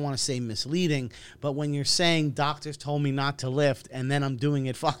I don't want to say misleading, but when you're saying doctors told me not to lift and then I'm doing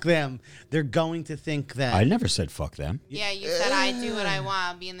it, fuck them, they're going to think that. I never said fuck them. Yeah, you said I do what I want.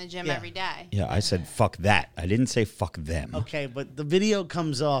 I'll be in the gym Yeah. every day. Yeah, I said fuck that. I didn't say fuck them. Okay, but the video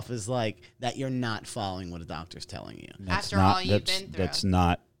comes off as like that you're not following what a doctor's telling you. That's After all you've been through. That's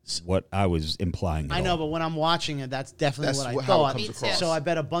not what I was implying. At I know, all. but when I'm watching it, that's definitely That's what I how it thought. comes Me too. across. So I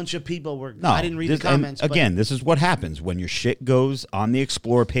bet a bunch of people were. No, I didn't read the and comments. but again, this is what happens when your shit goes on the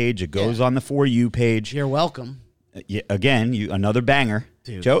Explore page. It goes on the For You page. you're welcome. Yeah, again, another banger.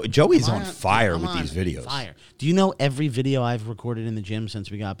 Dude, Joey's I'm on fire I'm with on these videos. Fire. Do you know every video I've recorded in the gym since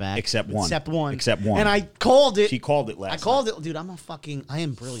we got back? Except one. Except one. Except one. And I called it. She called it last I called it. Dude, I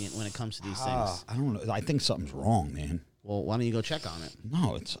am brilliant when it comes to these things. I don't know. I think something's wrong, man. Well, why don't you go check on it?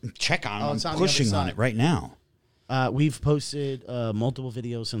 No, check on it. Oh, it's on I'm the other pushing on side. it right now. We've posted multiple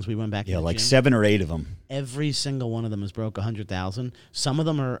videos since we went back. Yeah, in the like gym. 7 or 8 of them. Every single one of them has broke 100,000. Some of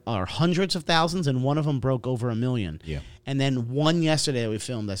them are hundreds of thousands, and one of them broke over 1 million. Yeah. And then one yesterday we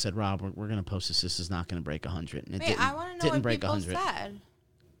filmed. I said, Rob, we're going to post this. This is not going to break 100. And it Wait, I want to know didn't what break people 100. said.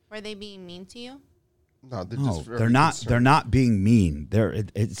 Were they being mean to you? No, they're No, just very they're not. concerned. They're not being mean.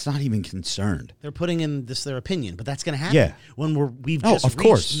 It's not even concerned. They're putting in their opinion, but that's going to happen. Yeah. When we've Oh, just of reached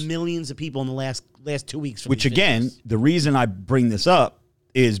course. millions of people in the last 2 weeks. From Which these again, videos. the reason I bring this up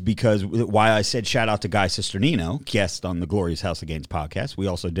is because why I said shout out to Guy Cisternino, guest on the Glorious House of Gains podcast. We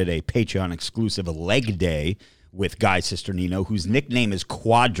also did a Patreon exclusive leg day with Guy Cisternino, whose nickname is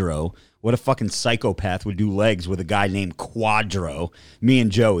Quadro. What a fucking psychopath would do legs with a guy named Quadro. Me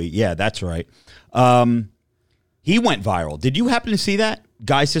and Joey. Yeah, that's right. He went viral. Did you happen to see that?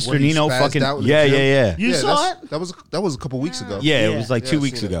 Guy When he Cisternino spazzed fucking out in the yeah, gym? yeah, yeah. You saw that's- it? That was a couple weeks ago. Yeah, it Yeah. was like Yeah, 2 I've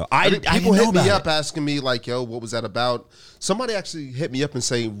weeks seen it. ago. I didn't people know hit me about up it. asking me like, "Yo, what was that about?" Somebody actually hit me up and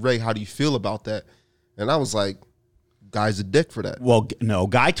say, "Ray, how do you feel about that?" And I was like, "Guy's a dick for that." Well, no,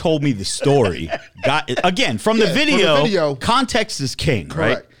 Guy told me the story. Guy, again, from the Yeah, from the video, video. context is king,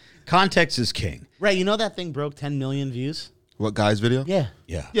 right? Correct. Context is king. Ray, you know that thing broke 10 million views? What Guy's video? Yeah.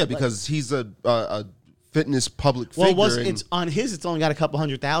 Yeah. Yeah, because he's a fitness public Well, figure. it's on his. It's only got a couple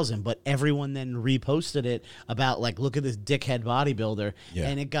 100,000, but everyone then reposted it about like, look at this dickhead bodybuilder, Yeah.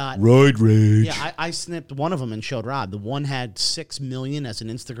 and it got. Roid rage. Yeah, I snipped one of them and showed Rob. The one had 6 million as an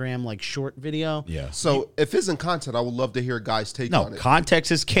Instagram like short video. Yeah. so if it's in content, I would love to hear Guy's take No, on it. context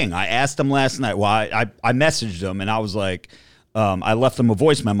is king. I asked him last night. Well, I messaged him and I was like, I left him a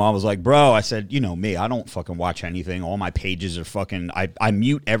voice memo. I was like, bro, I said, you know me, I don't fucking watch anything. All my pages are fucking, I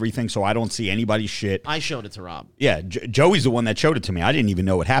mute everything so I don't see anybody's shit. I showed it to Rob. Yeah, Joey's the one that showed it to me. I didn't even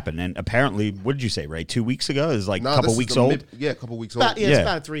know what happened. And apparently, what did you say, Ray? 2 weeks ago? It was like No, a this couple is weeks the old. a couple weeks About, old. yeah, it's Yeah.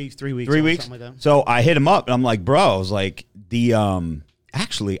 about 3 weeks. 3 old, weeks. something like that. So I hit him up and I'm like, bro, I was like,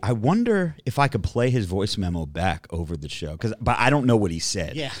 actually, I wonder if I could play his voice memo back over the show, but I don't know what he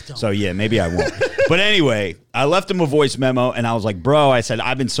said. Yeah, don't. So yeah, maybe I won't. But anyway, I left him a voice memo and I was like, bro, I said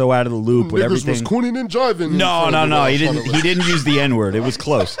I've been so out of the loop with Niggas everything. was cooning and jiving. No. He didn't use the N word. It was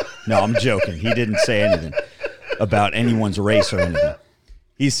close. No, I'm joking. He didn't say anything about anyone's race or anything.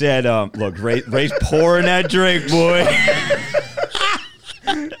 He said, "Look, Ray's pouring that drink, boy."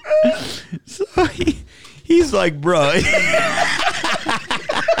 So he's like, bro.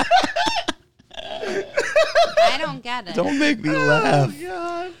 I don't get it. Don't make me laugh.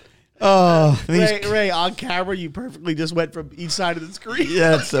 God. Oh, these, Ray, on camera, you perfectly just went from each side of the screen.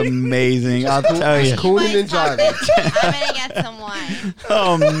 that's amazing. I'll tell you. Cooning and Stop jiving. it. I'm gonna get some wine.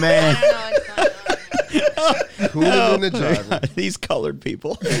 Oh I man, don't know what's going on here. Cooning and jiving. these colored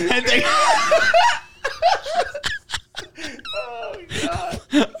people. And they-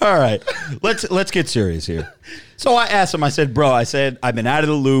 All right, let's get serious here. So I asked him. I said, "Bro, I said I've been out of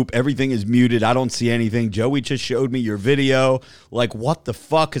the loop. Everything is muted. I don't see anything. Joey just showed me your video. Like, what the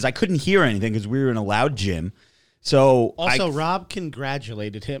fuck? Because I couldn't hear anything because we were in a loud gym. So Also, Rob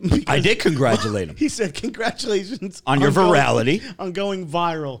congratulated him. I because did congratulate him He said, "Congratulations on your going- virality." on going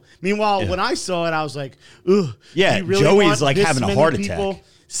viral." Meanwhile, when I saw it, I was like, "Ugh." Yeah, you really Joey's, want like, this having a many heart people attack.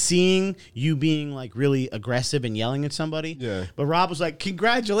 Seeing you being like really aggressive and yelling at somebody. Yeah. But Rob was like,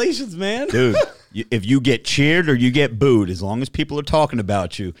 "Congratulations, man." Dude, if you get cheered or you get booed, as long as people are talking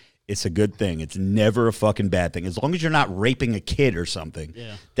about you, it's a good thing. It's never a fucking bad thing. As long as you're not raping a kid or something.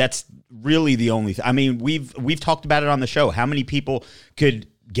 Yeah. That's really the only thing. I mean, we've talked about it on the show. How many people could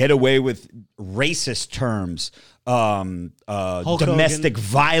get away with racist terms, domestic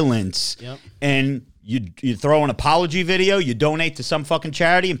violence, Yep. and you throw an apology video, you donate to some fucking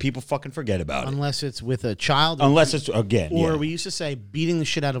charity, and people fucking forget about it. Unless it's with a child. Unless it's, again, Or yeah. we used to say beating the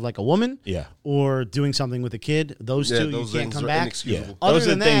shit out of like a woman. Yeah. Or doing something with a kid. Those Yeah, two, those you can't things come are back. inexcusable. Other Those are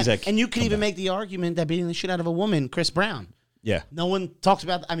than the things that, that and you can come even back. make the argument that beating the shit out of a woman, Chris Brown. Yeah. No one talks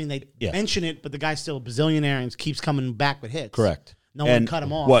about. I mean, they Yeah. mention it, but the guy's still a bazillionaire and keeps coming back with hits. Correct. No And one cut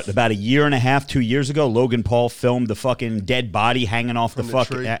him off. What, about a year and a half, 2 years ago, Logan Paul filmed the fucking dead body hanging off From the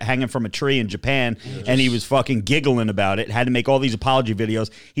fucking tree. hanging from a tree in Japan, and he was fucking giggling about it. Had to make all these apology videos.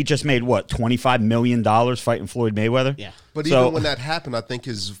 He just made what, $25 million fighting Floyd Mayweather. Yeah. But So- even when that happened, I think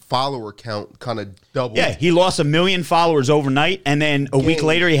his follower count kind of doubled. Yeah, he lost 1 million followers overnight, and then a week Gained.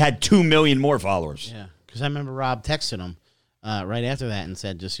 later he had 2 million more followers. Yeah, because I remember Rob texted him, right after that and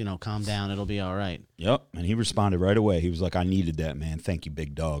said, just, calm down. It'll be all right. Yep. And he responded right away. He was like, I needed that, man. Thank you,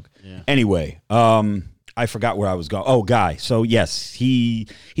 big dog. Yeah. Anyway, I forgot where I was going. Oh, Guy. So, yes, he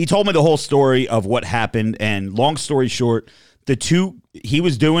told me the whole story of what happened. And long story short, he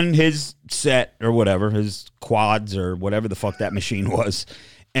was doing his set or whatever, his quads or whatever the fuck that machine was.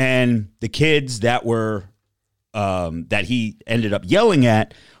 And the kids that were, that he ended up yelling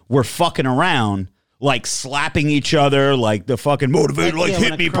at were fucking around, like slapping each other, like the fucking motivator, like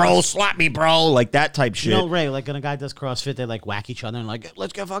hit me, bro, slap me, bro, like that type shit. Ray, like when a guy does CrossFit, they like whack each other and like,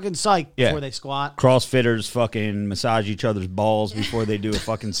 let's get fucking psyched before they squat. CrossFitters fucking massage each other's balls before they do a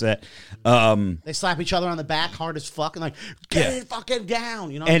fucking set. They slap each other on the back hard as fuck and like, get it fucking down.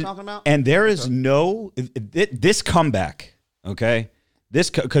 You know what I'm talking about? And there is this comeback, okay?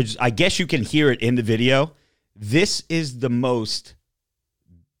 Because I guess you can hear it in the video. This is the most...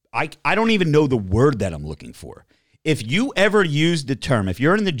 I don't even know the word that I'm looking for. If you ever use the term, if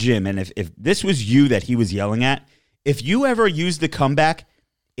you're in the gym and if this was you that he was yelling at, if you ever use the comeback,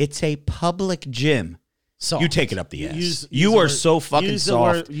 it's a public gym. Soft. You take it up the ass. Use you are so fucking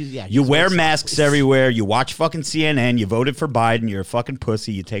soft. You wear masks everywhere. You watch fucking CNN. You voted for Biden. You're a fucking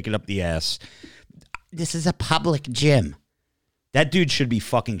pussy. You take it up the ass. This is a public gym. That dude should be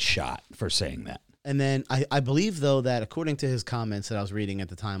fucking shot for saying that. And then I believe, though, that according to his comments that I was reading at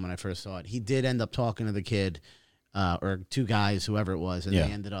the time when I first saw it, he did end up talking to the kid or two guys, whoever it was, and they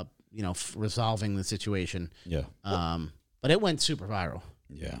ended up, resolving the situation. Yeah. But it went super viral.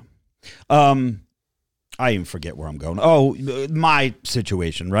 Yeah. I even forget where I'm going. Oh, my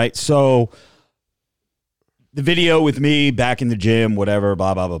situation, right? So the video with me back in the gym, whatever,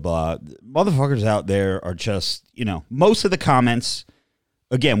 blah, blah, blah, blah. Motherfuckers out there are just, most of the comments...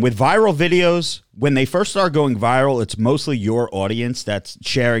 Again, with viral videos, when they first start going viral, it's mostly your audience that's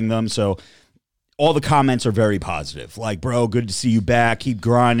sharing them. So all the comments are very positive. Like, bro, good to see you back. Keep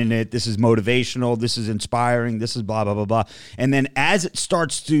grinding it. This is motivational. This is inspiring. This is blah, blah, blah, blah. And then as it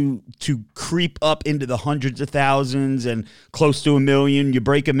starts to creep up into the hundreds of thousands and close to 1 million, you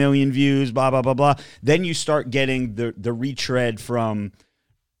break 1 million views, blah, blah, blah, blah. Then you start getting the retread from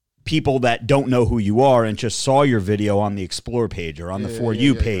people that don't know who you are and just saw your video on the Explore page or on the For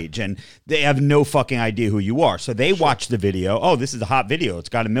You page, and they have no fucking idea who you are. So they watch the video. Oh, this is a hot video. It's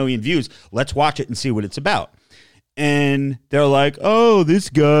got 1 million views. Let's watch it and see what it's about. And they're like, oh, this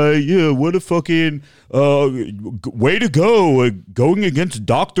guy, what a fucking way to go, going against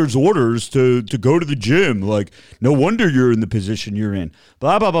doctor's orders to go to the gym. Like, no wonder you're in the position you're in.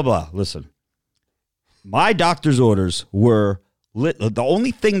 Blah, blah, blah, blah. Listen, my doctor's orders were... The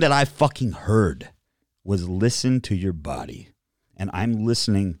only thing that I fucking heard was listen to your body. And I'm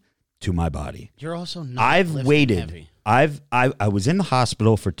listening to my body. You're also not I've lifting waited. Heavy. I was in the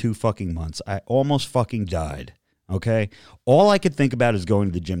hospital for 2 fucking months. I almost fucking died. Okay? All I could think about is going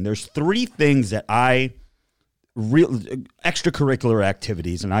to the gym. There's 3 things that extracurricular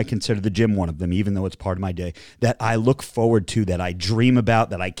activities, and I consider the gym one of them, even though it's part of my day, that I look forward to, that I dream about,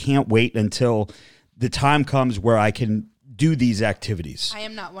 that I can't wait until the time comes where I can do these activities. I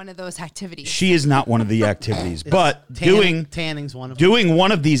am not one of those activities. She is not one of the activities, but tanning's one of them. Doing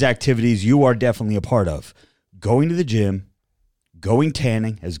one of these activities you are definitely a part of. Going to the gym, going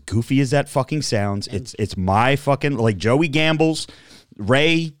tanning, as goofy as that fucking sounds, it's my fucking, like Joey Gambles,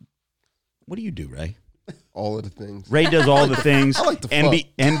 Ray. What do you do, Ray? All of the things. Ray does all the things. I like to fuck.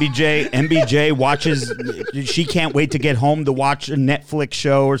 MBJ watches. She can't wait to get home to watch a Netflix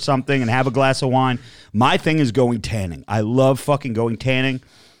show or something and have a glass of wine. My thing is going tanning. I love fucking going tanning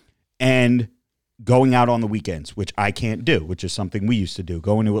and going out on the weekends, which I can't do, which is something we used to do.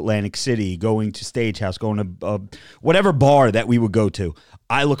 Going to Atlantic City, going to Stagehouse, going to whatever bar that we would go to.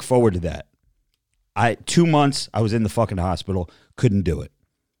 I look forward to that. 2 months, I was in the fucking hospital. Couldn't do it.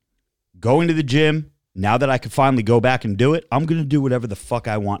 Going to the gym. Now that I can finally go back and do it, I'm going to do whatever the fuck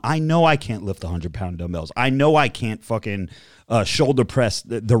I want. I know I can't lift 100-pound dumbbells. I know I can't fucking shoulder press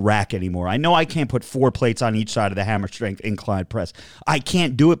the rack anymore. I know I can't put 4 plates on each side of the hammer strength incline press. I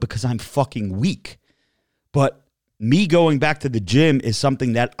can't do it because I'm fucking weak. But me going back to the gym is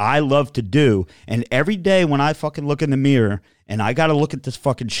something that I love to do. And every day when I fucking look in the mirror and I got to look at this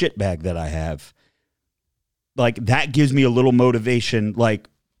fucking shit bag that I have, like, that gives me a little motivation, like,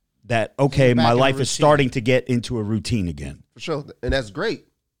 that, okay, my life is starting to get into a routine again. For sure. And that's great.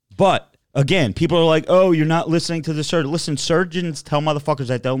 But, again, people are like, oh, you're not listening to the surgeon. Listen, surgeons tell motherfuckers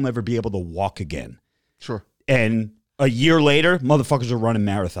that they'll never be able to walk again. Sure. And a year later, motherfuckers are running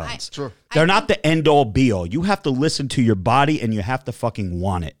marathons. Sure. They're not the end-all, be-all. You have to listen to your body, and you have to fucking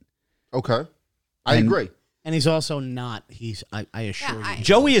want it. Okay. I agree. And he's also not. I assure you.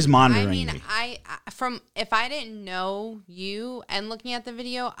 Joey is monitoring I mean, me. if I didn't know you and looking at the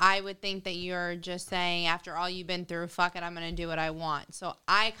video, I would think that you're just saying, after all you've been through, fuck it, I'm going to do what I want. So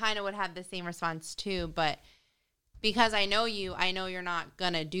I kind of would have the same response too, but because I know you, I know you're not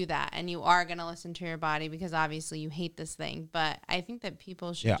going to do that, and you are going to listen to your body because obviously you hate this thing. But I think that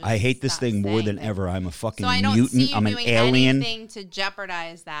people should just I hate this stop thing more saying than that. ever. I'm a fucking So I don't mutant. see you I'm an doing alien. anything to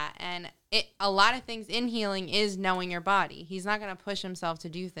jeopardize that. And a lot of things in healing is knowing your body. He's not going to push himself to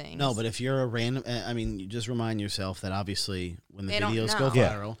do things. No, but if you're a random, I mean, you just remind yourself that obviously when the They don't videos go know.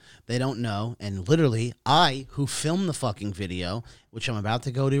 viral, they don't know. And literally, I, who filmed the fucking video, which I'm about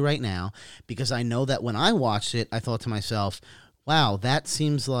to go to right now, because I know that when I watched it, I thought to myself, wow, that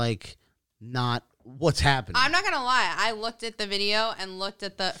seems like not what's happening. I'm not going to lie. I looked at the video and looked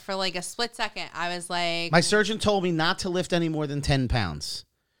at for like a split second. I was like, My surgeon told me not to lift any more than 10 pounds.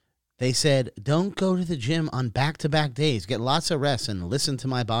 They said, don't go to the gym on back-to-back days. Get lots of rest and listen to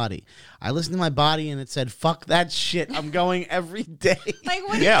my body. I listened to my body, and it said, fuck that shit. I'm going every day. like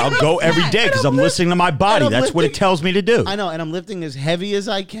what Yeah, do you I'll go every expect? day because I'm listening to my body. and I'm That's what it lifting- tells me to do. I know, and I'm lifting as heavy as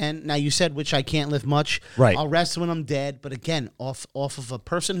I can. Now, you said which I can't lift much. Right. I'll rest when I'm dead. But again, off of a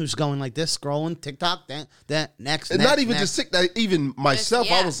person who's going like this, scrolling, TikTok, next, And next, not even next. just sick. That even myself,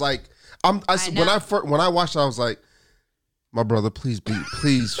 yeah. I was like, when know. I watched it, I was like, my brother, please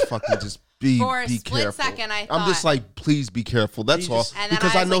fucking just be For a be split careful. second, I I'm just thought- like, please be careful. That's all. And then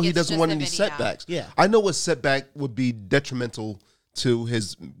Because I I was know like, he it's doesn't just want a any video. setbacks. Yeah. I know a setback would be detrimental to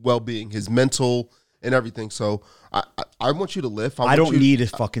his well-being, his mental and everything. So I want you to lift. I don't need a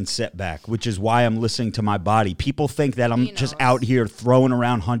fucking setback, which is why I'm listening to my body. People think that I'm He just knows. out here throwing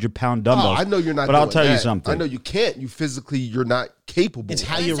around 100-pound Oh, dumbbells. I know you're not. But I'll doing tell you that. something. I know you can't. You're not capable. It's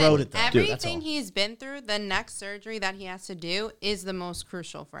how of it. you Listen, wrote it, though. That's Everything all. he's been through, the next surgery that he has to do is the most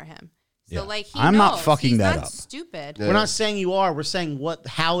crucial for him. So, Yeah. like, he I'm not knows. fucking He's that not up. stupid. Yeah. We're not saying you are. We're saying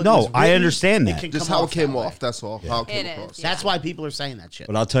how it No, was I written, understand that. can Just come how it off came that way. off. That's all. How it came It is, across. yeah. That's why people are saying that shit.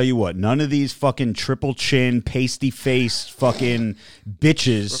 But I'll tell you what, none of these fucking triple chin, pasty face fucking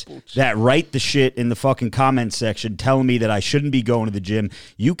bitches that write the shit in the fucking comment section telling me that I shouldn't be going to the gym.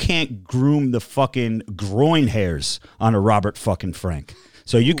 You can't groom the fucking groin hairs on a Robert fucking Frank.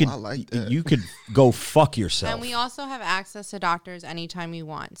 So you could I like that. you could go fuck yourself. And we also have access to doctors anytime you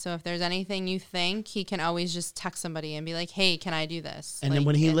want. So if there's anything you think, he can always just text somebody and be like, "Hey, can I do this?" And like,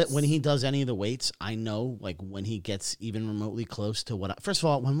 then it's- when he does any of the weights, I know like when he gets even remotely close to what. First of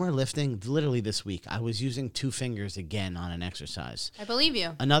all, when we're lifting, literally this week, I was using 2 fingers again on an exercise. I believe you.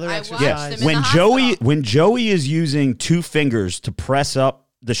 Another I exercise. watched Yeah, him in when the Joey hospital. when Joey is using 2 fingers to press up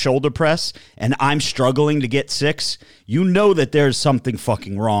the shoulder press and I'm struggling to get 6, you know that there's something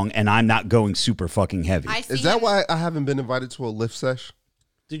fucking wrong and I'm not going super fucking heavy. I see Is that him- why I haven't been invited to a lift sesh?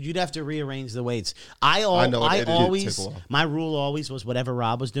 Dude, you'd have to rearrange the weights. I know, it did take a always while. my rule always was whatever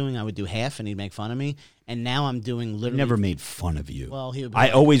Rob was doing, I would do half, and he'd make fun of me. And now I'm doing I literally. never made fun of you. Well, he would be I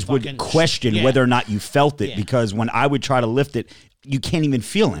like, always would fucking question yeah. whether or not you felt it Yeah. because when I would try to lift it, you can't even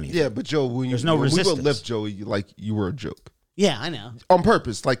feel anything. Yeah, but Joe, when There's no when we resistance. would lift Joey, like you were a joke Yeah, I know. on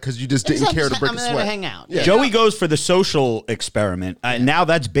purpose, like because you just didn't care to break I'm a there sweat. to hang out. Yeah. Joey goes for the social experiment. Now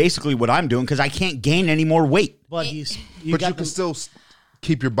that's basically what I'm doing because I can't gain any more weight. But But you you got can still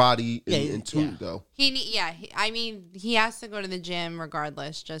keep your body Yeah, in tune, yeah. though. I mean, he has to go to the gym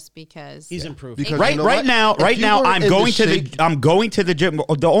regardless, just because he's improved. Because Right, you know right what? now, If right you now, weren't I'm in going to shape- the I'm going to the gym.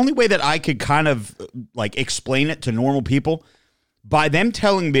 The only way that I could kind of like explain it to normal people by them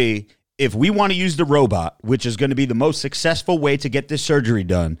telling me if we want to use the robot, which is going to be the most successful way to get this surgery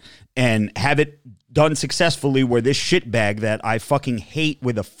done and have it done successfully, where this shitbag that I fucking hate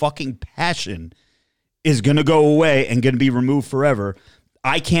with a fucking passion is going to go away and going to be removed forever.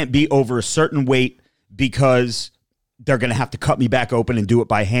 I can't be over a certain weight because they're going to have to cut me back open and do it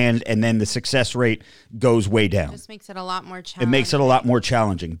by hand, and then the success rate goes way down. just makes it a lot more It challenging. makes it a lot more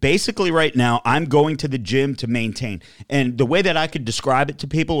challenging. Basically, right now, I'm going to the gym to maintain. And the way that I could describe it to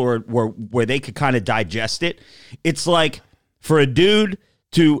people or where they could kind of digest it, it's like for a dude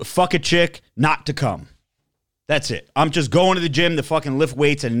to fuck a chick, not to come. That's it. I'm just going to the gym to fucking lift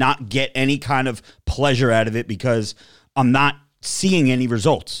weights and not get any kind of pleasure out of it because I'm not seeing any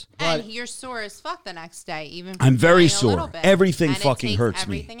results. And you're sore as fuck the next day, even. I'm from very doing a little sore. bit. Everything And it fucking takes hurts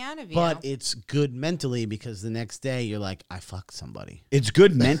me. everything out of you. But it's good mentally because the next day you're like, I fucked somebody. It's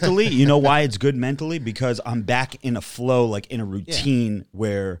good mentally. You know why it's good mentally? Because I'm back in a flow, like in a routine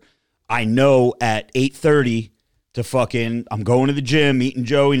where I know at 8:30 I'm going to the gym, meeting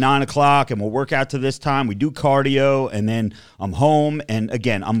Joey 9 o'clock, and we'll work out to this time. We do cardio, and then I'm home. And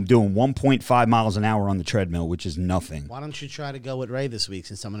again, I'm doing 1.5 miles an hour on the treadmill, which is nothing. Why don't you try to go with Ray this week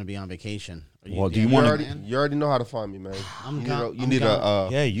since I'm going to be on vacation? Well, do you You want already, to? you already know how to find me, man. You need you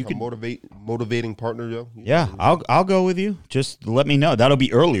a could- motivating partner, yo. Yeah, I'll go with you. Just let me know. That'll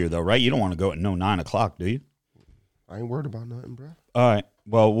be earlier though, right? You don't want to go at 9 o'clock, do you? I ain't worried about nothing, bro. All right.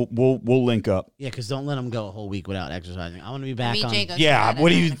 Well, we'll link up. Yeah, because don't let him go a whole week without exercising. I want to be back on. VJ goes Yeah. to bed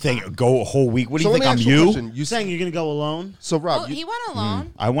What at do you 9 think? o'clock. Go a whole week? What do you let think? me I'm ask you a you? question. You saying you're going to go alone? So, Rob, Oh, he went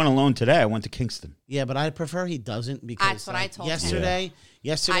alone. I went alone today. I went to Kingston. Yeah, but I prefer he doesn't because That's what I told him.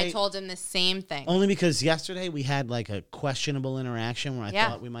 Yesterday, I told him the same thing. only because yesterday we had like a questionable interaction where I Yeah.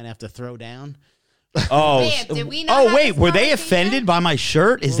 thought we might have to throw down. Oh, Babe, did we not oh have wait, this were they conversation? offended by my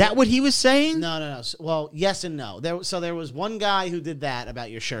shirt? Is that what he was saying? No. Well, yes and no. There was one guy who did that about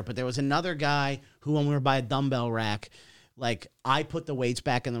your shirt, but there was another guy who, when we were by a dumbbell rack, like I put the weights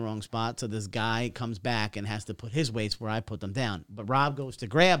back in the wrong spot, so this guy comes back and has to put his weights where I put them down. But Rob goes to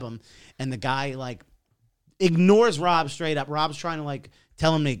grab them, and the guy like ignores Rob straight up. Rob's trying to like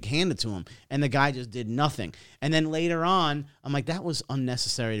tell him to hand it to him, and the guy just did nothing. And then later on, I'm like, that was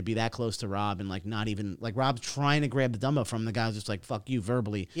unnecessary to be that close to Rob and like not even like Rob's trying to grab the dumbbell from him. The guy was just like, fuck you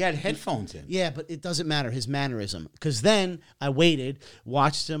verbally. He had headphones in. Yeah, but it doesn't matter, his mannerism. Because then I waited,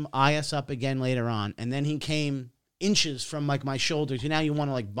 watched him eye us up again later on, and then he came inches from like my shoulders. You know, you want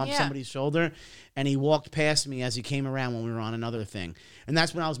to like bump Yeah. somebody's shoulder, and he walked past me as he came around when we were on another thing. And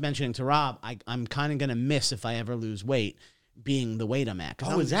that's when I was mentioning to Rob, I'm kind of going to miss if I ever lose weight, being the weight I'm at. 'Cause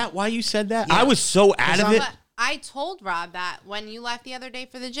Oh, I'm- is that why you said that? Yeah. I was so out of it. But I told Rob that when you left the other day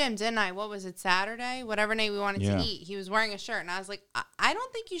for the gym, didn't I? What was it, Saturday? Whatever night we wanted Yeah. to eat. He was wearing a shirt, and I was like, I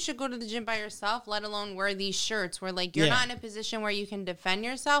don't think you should go to the gym by yourself, let alone wear these shirts where, like, you're Yeah. not in a position where you can defend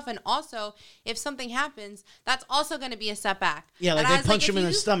yourself. And also, if something happens, that's also going to be a setback. Yeah, like And I they was punch if him in the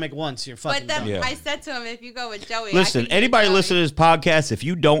you- stomach once, you're fucking But then done. Yeah. I said to him, if you go with Joey, Listen, I can anybody Joey. listen to this podcast, if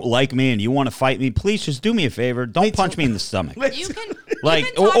you don't like me and you want to fight me, please just do me a favor. Don't punch me in the stomach. You can Like,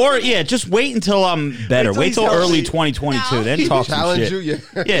 you can talk or to me. yeah, just wait until I'm better. Wait till early 2022, No. then talk some Challenge shit. you,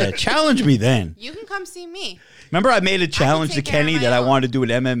 yeah. Yeah, challenge me then. You can come see me. Remember, I made a challenge to take care of Kenny my that I own. wanted to do an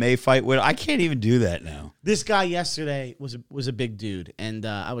MMA fight with. I can't even do that now. This guy yesterday was a big dude, and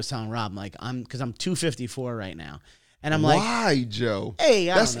I was telling Rob, like, I'm 254 right now, and I'm like, Why, Joe? Hey,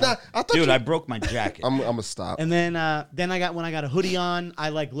 I that's don't know. not. I thought Dude, you, I broke my jacket. I'm gonna stop. and then when I got a hoodie on, I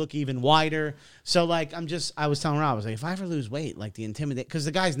like look even wider. So like I was telling Rob, I was like, if I ever lose weight, like the intimidate, because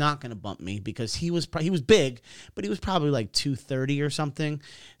the guy's not gonna bump me because he was big, but he was probably like 230 or something.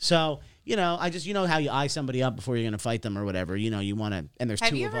 So you know, you know how you eye somebody up before you're gonna fight them or whatever. You know, you want to, and there's Have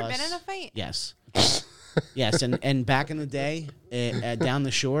two you of ever us. been in a fight? Yes. Yes, and back in the day, down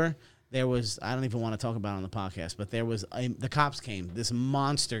the shore, there was, I don't even want to talk about it on the podcast, but there was, the cops came. This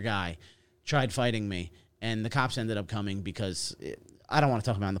monster guy tried fighting me, and the cops ended up coming because, I don't want to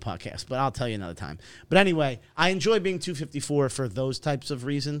talk about it on the podcast, but I'll tell you another time. But anyway, I enjoy being 254 for those types of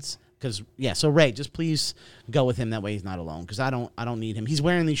reasons. Because so Ray, just please go with him. That way he's not alone. Because I don't need him. He's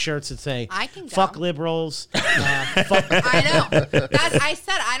wearing these shirts that say I can go. "fuck liberals." Fuck. I know. I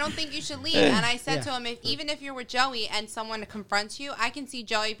said I don't think you should leave, and I said to him, even if you're with Joey and someone confronts you, I can see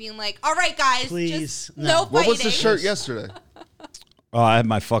Joey being like, "All right, guys, Please, just no. no What fighting." was the shirt yesterday? Oh, I had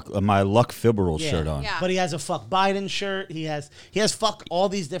my Luck Fibberals Yeah. shirt on. Yeah. But he has a "fuck Biden" shirt. He has fuck all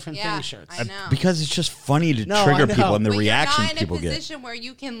these different Yeah, thing shirts. I know. Because it's just funny to No, I trigger know. people and the But reactions you're not in people a get. position where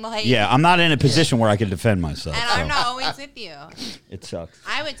you can like. Yeah, I'm not in a position where I can defend myself. And so I'm not always with you. It sucks.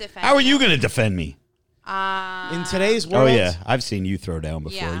 I would defend. How are you going to defend me? In today's world, Oh yeah, I've seen you throw down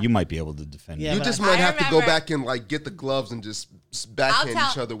before. Yeah. You might be able to defend Yeah, me. You but just I might have to go remember- back and like get the gloves and just I'll backhand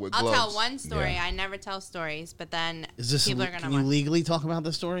tell. each other with I'll gloves. tell one story. Yeah. I never tell stories, but then is this? people are gonna. Can you want- legally talk about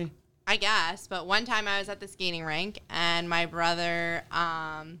this story? I guess, but one time I was at the skating rink and my brother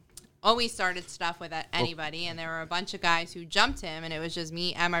always started stuff with anybody, and there were a bunch of guys who jumped him, and it was just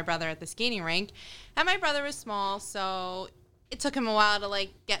me and my brother at the skating rink. And my brother was small, so it took him a while to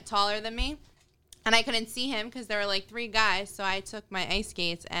like get taller than me. And I couldn't see him because there were like 3 guys, so I took my ice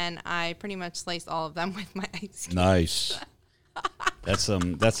skates and I pretty much sliced all of them with my ice skates. Nice. That's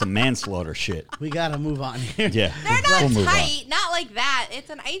some manslaughter shit. We gotta move on here. Yeah. They're not We'll move on. tight, not like that. It's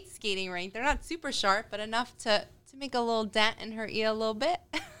an ice skating rink. They're not super sharp, but enough to make a little dent in her ear a little bit.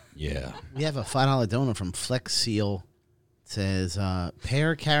 Yeah. We have a $5 donor from Flex Seal. It says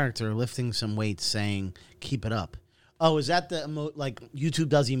pair character lifting some weights, saying "keep it up." Oh, is that the like YouTube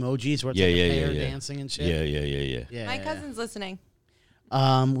does emojis where it's Yeah, like yeah, a yeah, pair yeah. dancing and shit? Yeah. Yeah. My cousin's listening.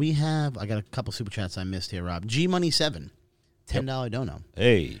 I got a couple super chats I missed here, Rob. G Money 7, $10 dono.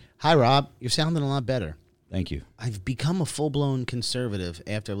 Hey. Hi, Rob. You're sounding a lot better. Thank you. I've become a full-blown conservative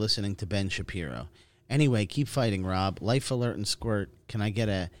after listening to Ben Shapiro. Anyway, keep fighting, Rob. Life Alert and Squirt. Can I get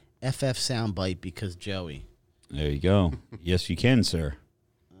a FF soundbite because Joey? There you go. Yes, you can, sir.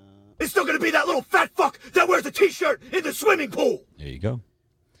 It's still gonna be that little fat fuck that wears a t-shirt in the swimming pool. There you go.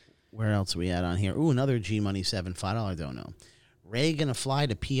 Where else are we at on here? Ooh, another G Money 7 $5 don't know. Ray gonna fly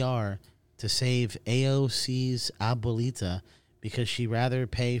to PR to save AOC's abuelita because she'd rather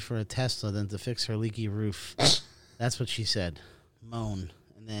pay for a Tesla than to fix her leaky roof. That's what she said. Moan.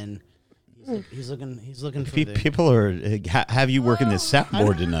 And then he's looking for the... People are have you working this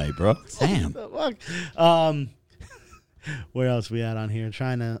soundboard tonight, bro. Damn. Where else we at on here?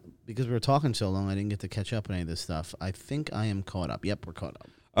 Trying to, because we were talking so long, I didn't get to catch up on any of this stuff. I think I am caught up. Yep, we're caught up.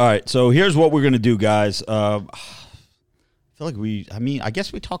 All right, so here's what we're going to do, guys. I feel like I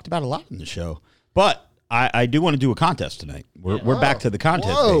guess we talked about a lot in the show, but I do want to do a contest tonight. We're back to the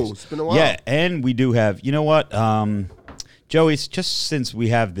contest phase. It's been a while. Yeah, and we do have, you know what, Joey, just since we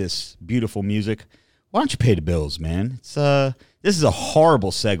have this beautiful music, why don't you pay the bills, man? It's this is a horrible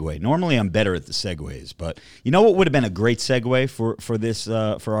segue. Normally I'm better at the segues, but you know what would have been a great segue for this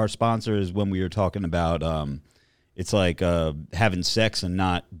for our sponsor is when we were talking about it's like having sex and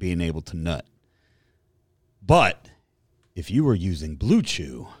not being able to nut. But if you were using Blue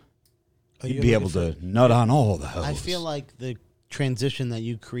Chew, you'd be able to nut on all the hose. I feel like the transition that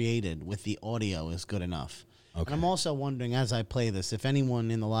you created with the audio is good enough. Okay. And I'm also wondering, as I play this, if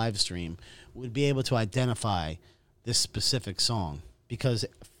anyone in the live stream would be able to identify this specific song, because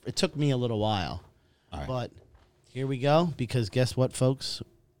it took me a little while. All right. But here we go, because guess what, folks?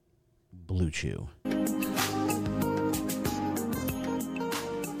 Blue Chew.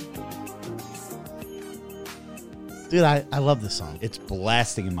 Dude, I love this song. It's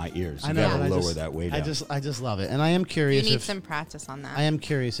blasting in my ears. You I know, gotta but lower that way down. I just love it. And I am You curious need if some practice on that. I am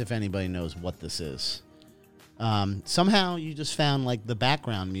curious if anybody knows what this is. Somehow you just found like the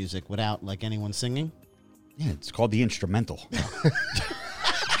background music without like anyone singing. Yeah, it's called the instrumental.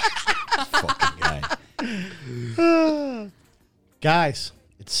 Fucking guy. Guys,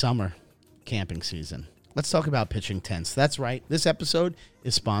 it's summer camping season. Let's talk about pitching tents. That's right. This episode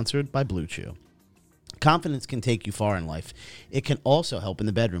is sponsored by Blue Chew. Confidence can take you far in life. It can also help in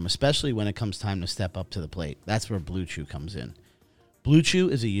the bedroom, especially when it comes time to step up to the plate. That's where Blue Chew comes in. Blue Chew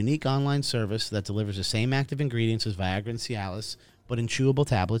is a unique online service that delivers the same active ingredients as Viagra and Cialis, but in chewable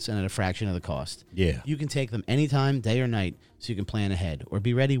tablets and at a fraction of the cost. Yeah. You can take them anytime, day or night, so you can plan ahead or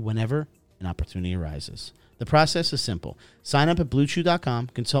be ready whenever an opportunity arises. The process is simple. Sign up at BlueChew.com,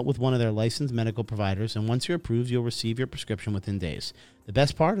 consult with one of their licensed medical providers, and once you're approved, you'll receive your prescription within days. The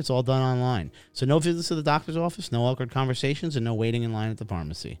best part, it's all done online. So no visits to the doctor's office, no awkward conversations, and no waiting in line at the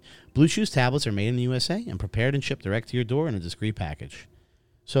pharmacy. Blue Chew's tablets are made in the USA and prepared and shipped direct to your door in a discreet package.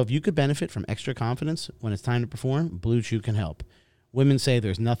 So if you could benefit from extra confidence when it's time to perform, Blue Chew can help. Women say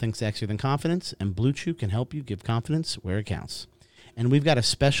there's nothing sexier than confidence, and Blue Chew can help you give confidence where it counts. And we've got a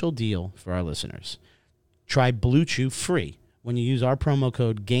special deal for our listeners. Try Blue Chew free when you use our promo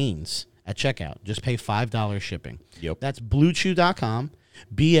code GAINS at checkout. Just pay $5 shipping. Yep. That's BlueChew.com,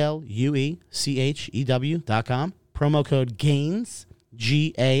 BlueChew.com, promo code GAINS,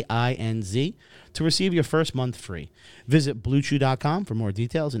 GAINZ, to receive your first month free. Visit BlueChew.com for more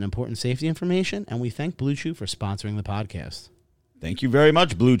details and important safety information, and we thank Blue Chew for sponsoring the podcast. Thank you very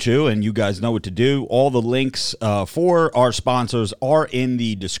much, Blue Chew, and you guys know what to do. All the links for our sponsors are in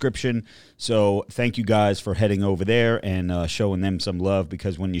the description, so thank you guys for heading over there and showing them some love,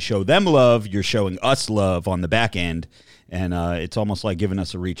 because when you show them love, you're showing us love on the back end, and it's almost like giving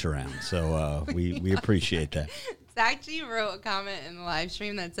us a reach around, so we appreciate that. Zach G wrote a comment in the live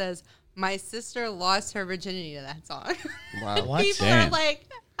stream that says, "My sister lost her virginity to that song." Wow. What? People Damn. are like,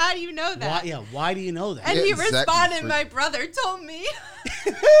 "How do you know that?" Why do you know that? And Yeah, he exactly. responded, "My brother told me."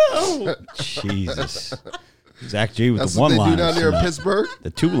 Jesus. Zach G with That's the what they do one-liners down there in tonight. Pittsburgh. The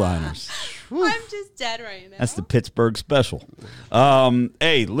two-liners. I'm just dead right now. That's the Pittsburgh special.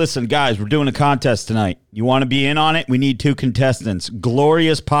 Hey, listen, guys, we're doing a contest tonight. You want to be in on it? We need 2 contestants.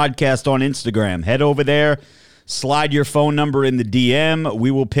 Glorious Podcast on Instagram. Head over there. Slide your phone number in the DM.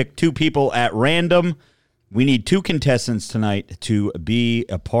 We will pick 2 people at random. We need 2 contestants tonight to be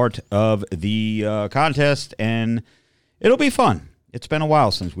a part of the contest, and it'll be fun. It's been a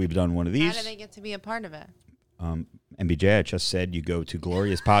while since we've done one of How these. do they get to be a part of it? MBJ, I just said you go to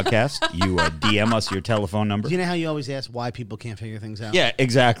Glorious Podcast. You DM us your telephone number. Do you know how you always ask why people can't figure things out? Yeah,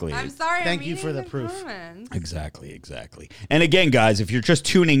 exactly. I'm sorry. Thank I'm you for reading the proof. comments. Exactly. And again, guys, if you're just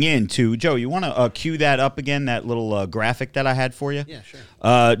tuning in to Joe, you want to cue that up again, that little graphic that I had for you? Yeah,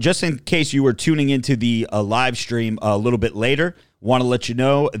 sure. Just in case you were tuning into the live stream a little bit later, want to let you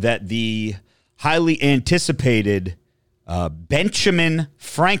know that the highly anticipated Benjamin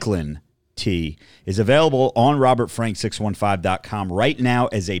Franklin tee is available on robertfrank615.com right now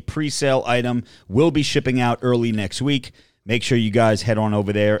as a pre-sale item. Will be shipping out early next week. Make sure you guys head on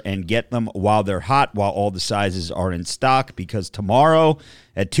over there and get them while they're hot, while all the sizes are in stock, because tomorrow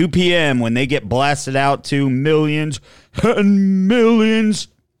at 2 p.m. when they get blasted out to millions and millions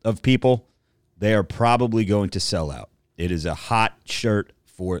of people, they are probably going to sell out. It is a hot shirt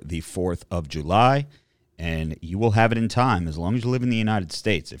for the 4th of July, and you will have it in time as long as you live in the United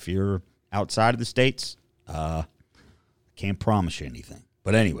States. If you're outside of the States, can't promise you anything.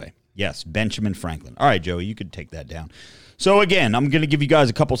 But anyway, yes, Benjamin Franklin. All right, Joey, you could take that down. So again, I'm going to give you guys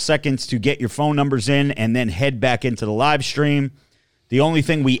a couple seconds to get your phone numbers in and then head back into the live stream. The only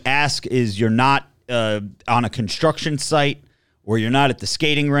thing we ask is you're not on a construction site, or you're not at the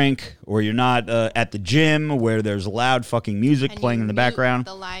skating rink, or you're not at the gym where there's loud fucking music playing in the background.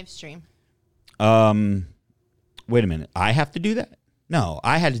 The live stream. Wait a minute. I have to do that? No,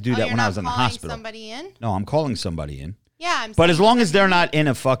 I had to do that when I was in the hospital. Somebody in? No, I'm calling somebody in. Yeah, but as long as they're not in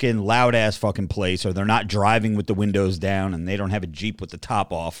a fucking loud ass fucking place, or they're not driving with the windows down and they don't have a Jeep with the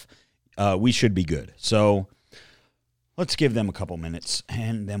top off, we should be good. So let's give them a couple minutes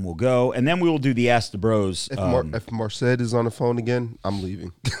and then we'll go. And then we will do the Ask the Bros. If Marced is on the phone again, I'm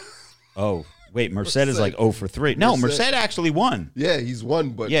leaving. Oh, wait, Merced is like 0 for 3. No, Merced actually won. Yeah, he's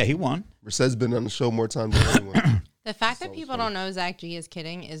won, but yeah, he won. Merced's been on the show more times than anyone. The fact that people don't know Zach G is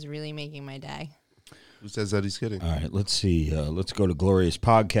kidding is really making my day. Who says that he's kidding? All right, let's see. Let's go to Glorious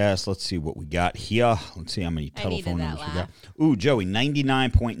Podcast. Let's see what we got here. Let's see how many telephone numbers we got. Ooh, Joey,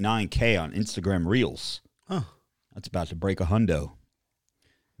 99.9K on Instagram Reels. Huh. That's about to break a hundo.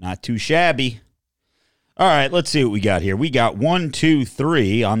 Not too shabby. All right, let's see what we got here. We got 1, 2,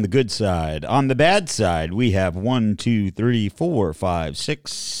 3 on the good side. On the bad side, we have 1, 2, 3, 4, 5,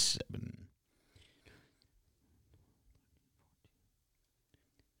 6, 7.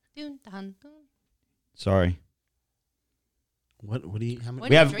 Sorry. What do you? How many?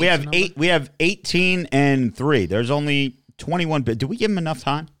 We have 18 and 3. There's only 21. But did we give him enough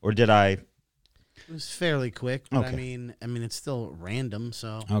time, or did I? It was fairly quick. But Okay. I mean, it's still random,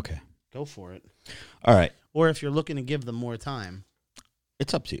 so Okay. go for it. All right. Or if you're looking to give them more time.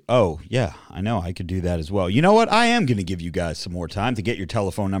 It's up to you. Oh, yeah, I know. I could do that as well. You know what? I am going to give you guys some more time to get your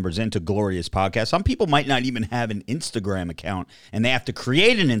telephone numbers into Glorious Podcast. Some people might not even have an Instagram account, and they have to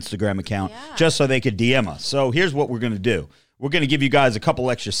create an Instagram account just so they could DM us. So here's what we're going to do. We're going to give you guys a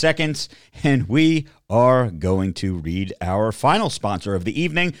couple extra seconds, and we are going to read our final sponsor of the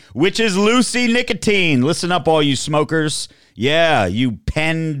evening, which is Lucy Nicotine. Listen up, all you smokers. Yeah, you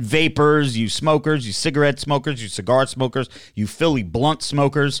pen vapors, you smokers, you cigarette smokers, you cigar smokers, you Philly blunt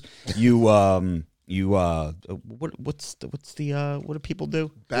smokers, what do people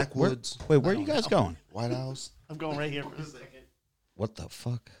do? Backwoods. Where are you guys going? White House. I'm going right here for a second. What the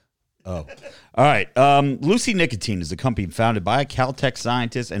fuck? Oh. All right. Lucy Nicotine is a company founded by Caltech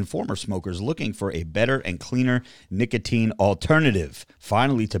scientists and former smokers looking for a better and cleaner nicotine alternative.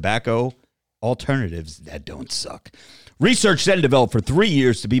 Finally, tobacco alternatives that don't suck. Research then developed for 3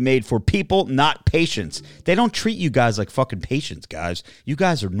 years to be made for people, not patients. They don't treat you guys like fucking patients, guys. You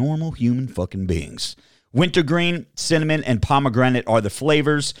guys are normal human fucking beings. Wintergreen, cinnamon, and pomegranate are the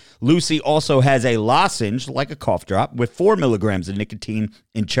flavors. Lucy also has a lozenge, like a cough drop, with 4 milligrams of nicotine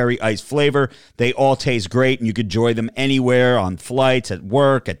in cherry ice flavor. They all taste great, and you could enjoy them anywhere, on flights, at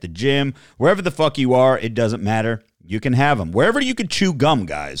work, at the gym, wherever the fuck you are. It doesn't matter. You can have them. Wherever you can chew gum,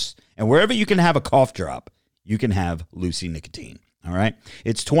 guys, and wherever you can have a cough drop, you can have Lucy Nicotine. All right?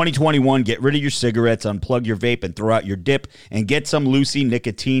 It's 2021. Get rid of your cigarettes, unplug your vape, and throw out your dip, and get some Lucy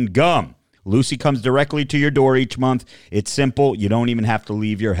Nicotine gum. Lucy comes directly to your door each month. It's simple. You don't even have to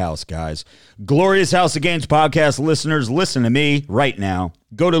leave your house, guys. Glorious House of Games podcast listeners, listen to me right now.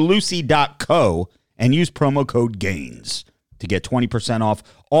 Go to lucy.co and use promo code GAINS to get 20% off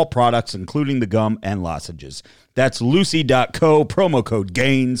all products, including the gum and lozenges. That's lucy.co, promo code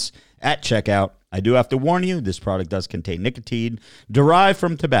GAINS at checkout. I do have to warn you, this product does contain nicotine derived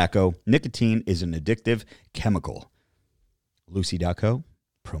from tobacco. Nicotine is an addictive chemical. Lucy.co,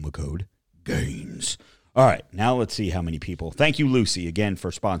 promo code GAINS. All right, now let's see how many people. Thank you, Lucy, again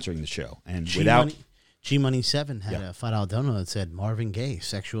for sponsoring the show. And G-Money 7 had a $5 dono that said Marvin Gaye,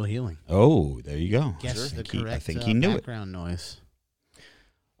 Sexual Healing. Oh, there you go. Guess the correct I think he knew background noise.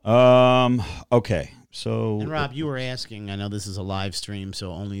 Okay, so And Rob, you were asking, I know this is a live stream,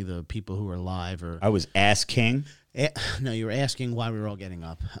 so only the people who are live are... I was asking. No, you were asking why we were all getting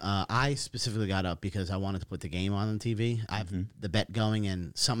up. I specifically got up because I wanted to put the game on TV. I have the bet going,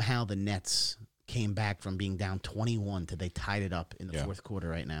 and somehow the Nets came back from being down 21 to they tied it up in the fourth quarter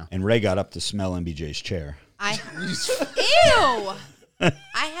right now. And Ray got up to smell MBJ's chair. Ew!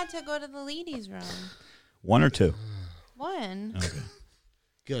 I had to go to the ladies' room. 1 or 2? 1. Okay.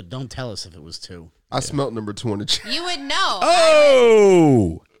 Good. Don't tell us if it was 2. I smelt number 2 on the chair. You would know.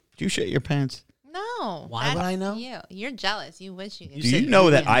 Oh! Did you shit your pants? No. Why would I know? You're jealous. You wish you could. Do you said know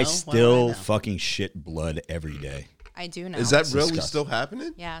you that didn't I know? Why would I still know? fucking shit blood every day? I do know. Is that really disgusting. still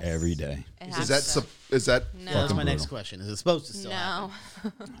happening? Yes. Every day. It Is has that to. is that No. That's my brutal. next question. Is it supposed to still happen?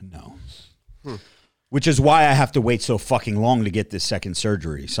 No. No. Which is why I have to wait so fucking long to get this second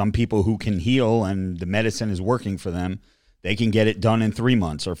surgery. Some people who can heal and the medicine is working for them, they can get it done in 3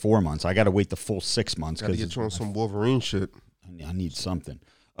 months or 4 months. I got to wait the full 6 months gotta because get you on some Wolverine shit? I need something.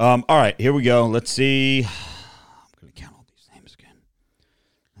 All right, here we go. Let's see. I'm gonna count all these names again.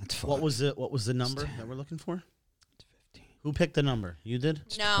 That's fine. What was the number that we're looking for? 15. Who picked the number? You did?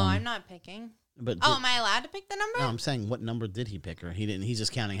 No, I'm not picking. But Oh, am I allowed to pick the number? no, I'm saying what number did he pick, or he didn't? He's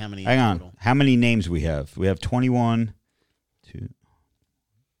just counting how many. Hang on. total. How many names we have? We have 21. 2.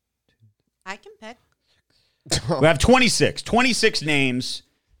 I can pick. We have 26. 26 names.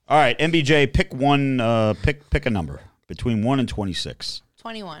 All right, MBJ, pick one. Pick a number between 1 and 26.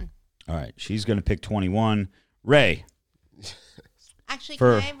 21. All right, she's gonna pick 21. Ray. Actually,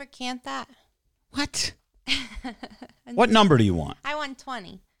 For- can I recant that? What? What number do you want? I want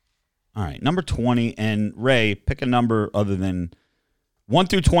 20. All right, number 20. And Ray, pick a number other than 1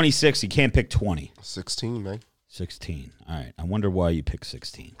 through 26. You can't pick 20. 16, man. 16. All right. I wonder why you picked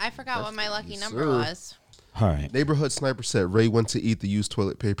 16. I forgot what my lucky Yes, number sir. was. All right. Neighborhood sniper said Ray went to eat the used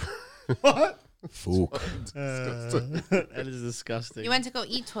toilet paper. Fook. That is disgusting. You went to go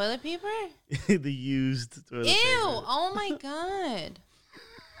eat toilet paper? the used toilet Ew. paper. Oh my God.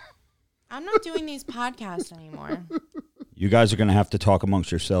 I'm not doing these podcasts anymore. You guys are going to have to talk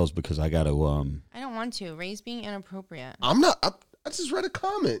amongst yourselves because I got to. I don't want to. Ray's being inappropriate. I'm not. I just read a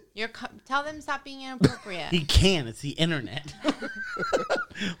comment. Tell them stop being inappropriate. He can. It's the internet.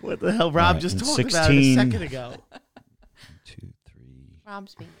 What the hell? Rob right, just and talked about 16. it a second ago. 2, 3,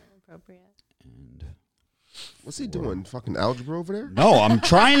 Rob's being inappropriate. and. What's he doing? Fucking algebra over there? No, I'm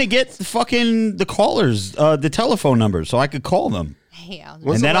trying to get the callers, the telephone numbers so I could call them. Hey, Al. When's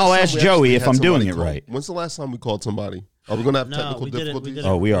And the then last I'll time ask we Joey actually if had I'm doing somebody it call? right. When's the last time we called somebody? Are we going to have No, technical we did it- we difficulties? did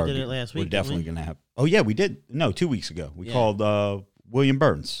Oh, we are. did it last We're week, didn't definitely we? going to have. Oh, yeah, we did. No, 2 weeks ago. We Yeah. called William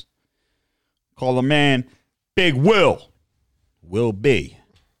Burns. Call a man, Big Will. Will be.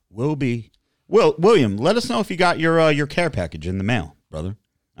 William, let us know if you got your care package in the mail, brother.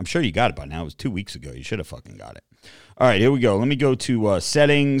 I'm sure you got it by now. It was 2 weeks ago. You should have fucking got it. All right, here we go. Let me go to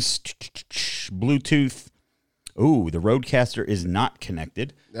settings, Bluetooth. Ooh, the Rodecaster is not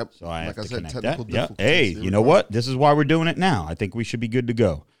connected. Yep. So I have Like I to said, connect technical that. Yeah. difficulties. Hey, There you we know go. what? This is why we're doing it now. I think we should be good to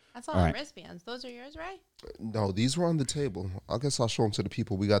go. That's all All the right. wristbands. Those are yours, Ray? No, these were on the table. I guess I'll show them to the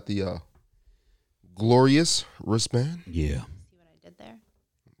people. We got the glorious wristband. Yeah. See what I did there?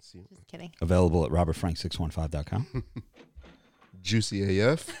 see. Just kidding. Available at robertfrank615.com. Juicy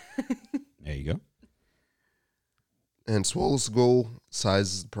AF. There you go. And Swole's goal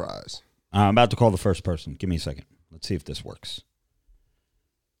size is the prize. I'm about to call the first person. Give me a second. Let's see if this works.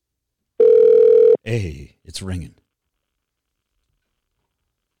 Hey, it's ringing.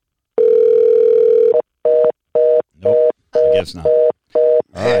 Nope, I guess not. All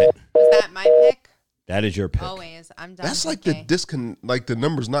right, Was that my pick? that is your pick. Always. I'm done. That's like the picking. like the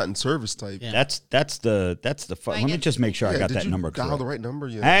number's not in service type. Yeah. That's the I Let me get- just make sure I got did that you number dial correct. the right number?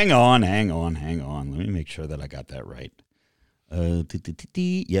 Yeah. Hang on. Let me make sure that I got that right.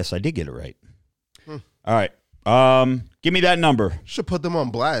 Yes, I did get it right. All right. Give me that number. Should put them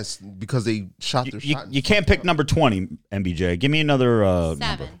on blast because they shot their shot. and You can't pick number 20, MBJ. Give me another number.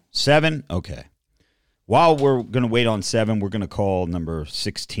 7. 7? Okay. While we're going to wait on 7, we're going to call number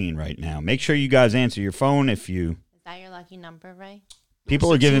 16 right now. Make sure you guys answer your phone if you... Is that your lucky number, Ray?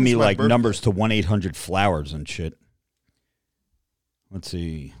 People are giving me 16's my like birthday. numbers to 1-800-Flowers and shit. Let's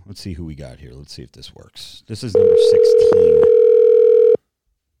see who we got here. Let's see if this works. This is number 16.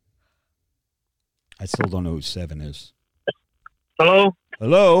 I still don't know who 7 is. Hello?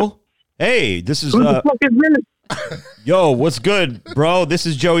 Hello? Hey, this is... Who the fuck is this? Yo, what's good, bro? This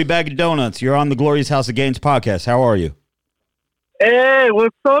is Joey Bag of Donuts. You're on the Glorious House of Games podcast. How are you? Hey,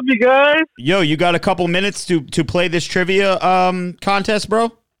 what's up, you guys? Yo, you got a couple minutes to play this trivia contest, bro?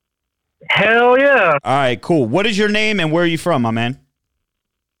 Hell yeah. All right, cool. What is your name and where are you from, my man?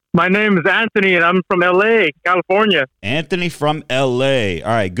 My name is Anthony, and I'm from L.A., California. Anthony from L.A. All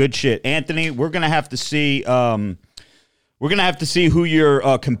right, good shit. Anthony, we're going to have to see who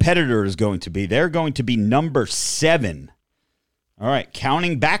your competitor is going to be. They're going to be number 7. All right,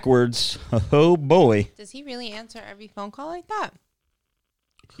 counting backwards. Oh boy. Does he really answer every phone call like that?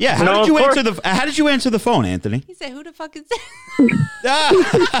 Yeah, No, how of did you answer the phone, Anthony? He said, "Who the fuck is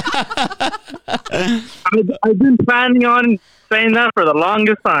that?" I've been planning on saying that for the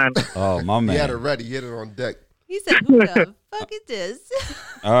longest time. Oh, my He had it man. ready. He had it on deck. He said, "Who the fuck is this?"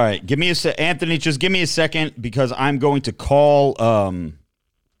 All right, give me Anthony, just give me a second because I'm going to call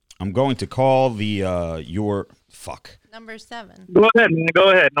the your fuck. Number 7. Go ahead, man.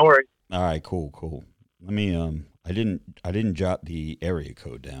 Go ahead. No worries. All right, cool. Let me I didn't jot the area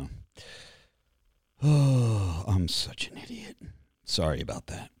code down. Oh, I'm such an idiot. Sorry about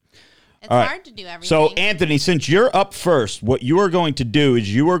that. It's All right. hard to do everything. So, Anthony, since you're up first, what you are going to do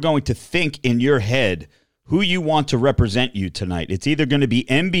is you are going to think in your head who you want to represent you tonight. It's either going to be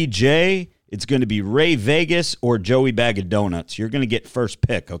MBJ, it's going to be Ray Vegas, or Joey Bag of Donuts. You're going to get first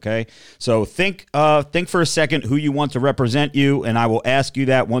pick, okay? So think for a second who you want to represent you, and I will ask you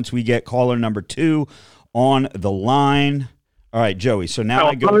that once we get caller number 2 on the line. All right, Joey. So now I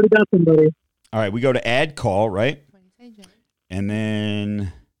I go. already got somebody. All right, we go to add call, right? What do you say, Joey? And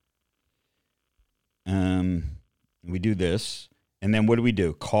then we do this. And then what do we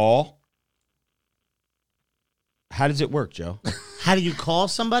do? Call. How does it work, Joe? How do you call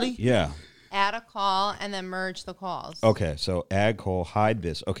somebody? Yeah. Add a call and then merge the calls. Okay, so add call, hide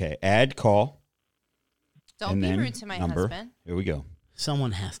this. Okay, add call. Don't and be then rude to my number. husband. Here we go.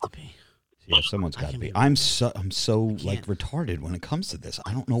 Someone has to be. Yeah, someone's got to can be. be- I'm so like can't. retarded when it comes to this.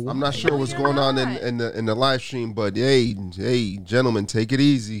 I don't know why. I'm not sure what's you're going on not. in the live stream, but hey, gentlemen, take it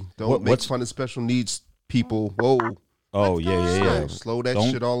easy. Don't make what's- fun of special needs people. Whoa, Oh What's yeah, going yeah, on? yeah. slow that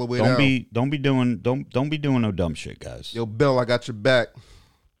Don't- shit all the way Don't down. be doing no dumb shit, guys. Yo, Bill, I got your back.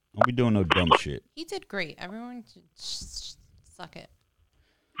 Don't be doing no dumb shit. He did great. Everyone should suck it.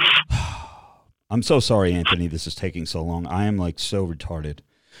 I'm so sorry, Anthony. This is taking so long. I am like so retarded.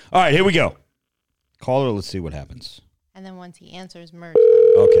 All right, here we go. Caller, let's see what happens. And then once he answers, merge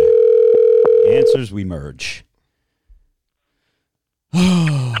them. Okay. Answers, we merge. Good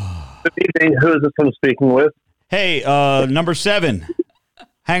evening. Who is this I'm speaking with? Hey, number 7.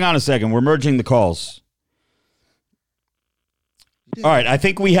 Hang on a second. We're merging the calls. All right, I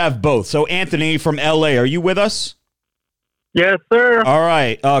think we have both. So, Anthony from LA, are you with us? Yes, sir. All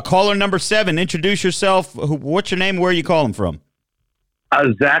right. Caller number 7, introduce yourself. What's your name? Where are you calling from?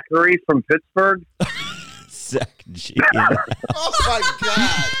 Zachary from Pittsburgh. Zach G. Oh my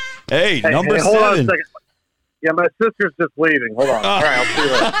god! Hey, number hold on a 7. second. Yeah, my sister's just leaving. Hold on. All right, I'll see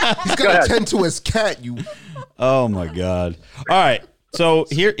you later. He's Go gonna ahead. tend to his cat. You Oh, my God. All right. So,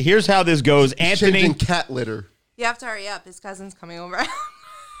 here's how this goes. Anthony. changing cat litter. You have to hurry up. His cousin's coming over.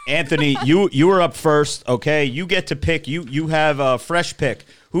 Anthony, you are up first, okay? You get to pick. You have a fresh pick.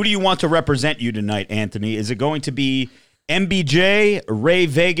 Who do you want to represent you tonight, Anthony? Is it going to be MBJ, Ray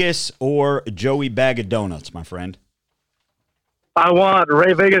Vegas, or Joey Bag of Donuts, my friend? I want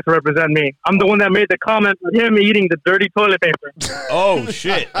Ray Vegas to represent me. I'm the one that made the comment of him eating the dirty toilet paper. Oh,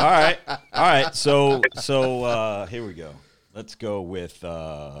 shit. All right. So here we go. Let's go with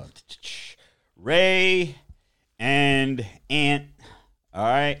Ray and Ant. All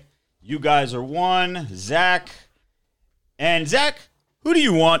right. You guys are 1. Zach. And Zach, who do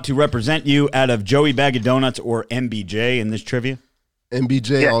you want to represent you out of Joey Bag of Donuts or MBJ in this trivia?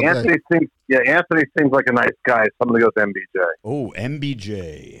 MBJ all day. Anthony seems like a nice guy. So I'm going to go with MBJ. Oh,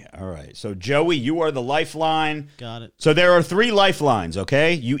 MBJ. All right. So, Joey, you are the lifeline. Got it. So there are 3 lifelines,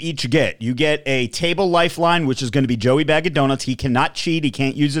 okay? You get a table lifeline, which is going to be Joey Bag of Donuts. He cannot cheat. He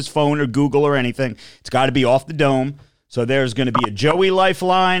can't use his phone or Google or anything. It's got to be off the dome. So there's going to be a Joey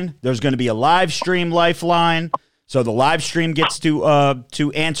lifeline. There's going to be a live stream lifeline. So the live stream gets to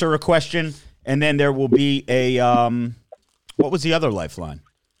answer a question, and then there will be a what was the other lifeline?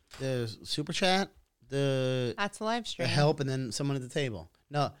 The super chat, the That's a live stream. help, and then someone at the table.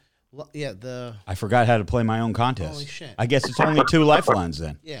 No, I forgot how to play my own contest. Holy shit. I guess it's only 2 lifelines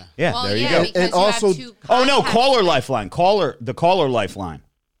then. yeah. Yeah, Well, there you yeah, go. because And you have also- 2 Oh no, contacts. caller lifeline. The caller lifeline.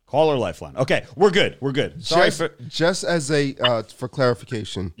 Caller lifeline. Okay, we're good. Sorry Just as a for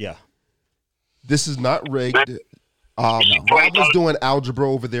clarification, yeah. this is not rigged. Rob was doing algebra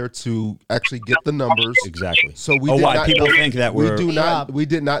over there to actually get the numbers. Exactly. So we oh, did why not people know, think that we we're do Hey, not Rob. we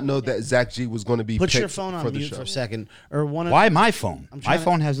did not know that Zach G was going to be Put your picked phone for on the mute show. for a second, or one of Why my phone? I'm My trying to-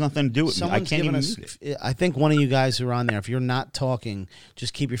 phone has nothing to do with me. I someone's can't giving even us. mute it. I think one of you guys who are on there, if you're not talking,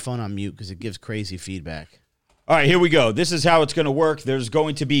 just keep your phone on mute because it gives crazy feedback. All right, here we go. This is how it's going to work. There's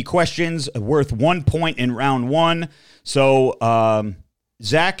going to be questions worth 1 point in round 1. So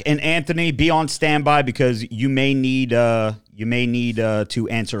Zach and Anthony, be on standby because you may need to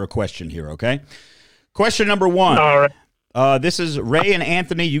answer a question here. Okay. Question number 1. All right. This is Ray and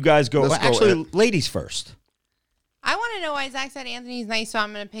Anthony. You guys go. Let's go, Actually, ladies first. I want to know why Zach said Anthony's nice, so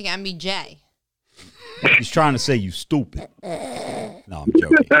I'm going to pick MBJ. He's trying to say you stupid. No, I'm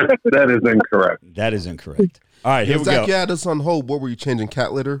joking. That is incorrect. That is incorrect. All right, here we Zach, go. you had us on hold. What were you changing?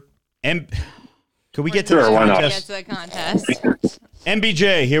 Cat litter? Can we get to Sure, this why not? Get contest? to the contest.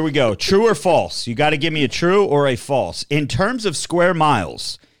 MBJ, here we go. True or false? You got to give me a true or a false. In terms of square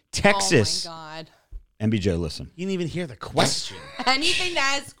miles, Texas. Oh, my God. MBJ, listen. You didn't even hear the question. Anything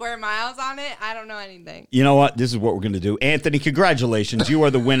that has square miles on it, I don't know anything. You know what? This is what we're going to do. Anthony, congratulations. You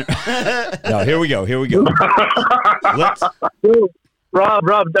are the winner. No, here we go. Here we go. Let's. Dude, Rob,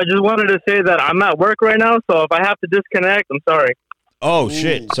 I just wanted to say that I'm at work right now, so if I have to disconnect, I'm sorry. Oh,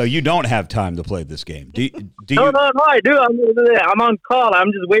 shit. So you don't have time to play this game. Do No, you? no, I do. I'm on call.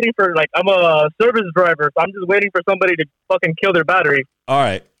 I'm just waiting for, I'm a service driver, so I'm just waiting for somebody to fucking kill their battery. All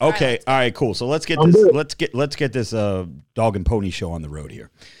right. Okay. All right. Cool. So let's get I'm this. good. Let's get this dog and pony show on the road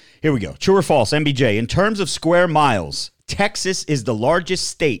here. Here we go. True or false? MBJ. In terms of square miles, Texas is the largest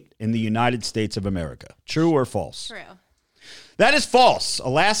state in the United States of America. True or false? True. That is false.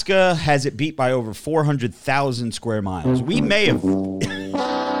 Alaska has it beat by over 400,000 square miles. We may have.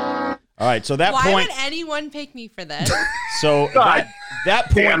 All right. So that Why point. would anyone pick me for this? So that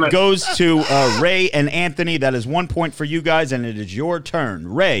Damn point it. goes to Ray and Anthony. That is 1 point for you guys, and it is your turn.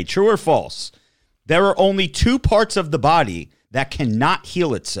 Ray, true or false? There are only two parts of the body that cannot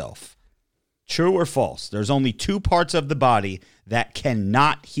heal itself. True or false? There's only two parts of the body that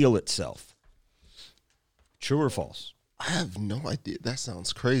cannot heal itself. True or false? I have no idea. That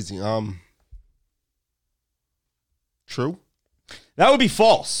sounds crazy. True? That would be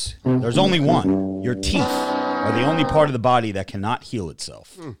false. There's only one. Your teeth are the only part of the body that cannot heal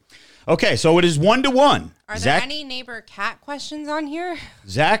itself. Okay, so it is 1-1. Are there Zach, any neighbor cat questions on here?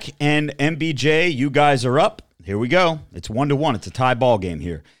 Zach and MBJ, you guys are up. Here we go. It's 1-1. It's a tie ball game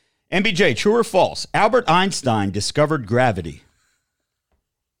here. MBJ, true or false? Albert Einstein discovered gravity.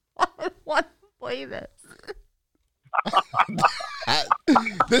 I want to play this.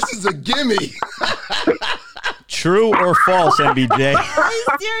 This is a gimme. True or false, MBJ?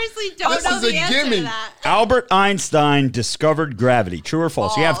 I seriously don't This know is the a answer gimme. to that. Albert Einstein discovered gravity. True or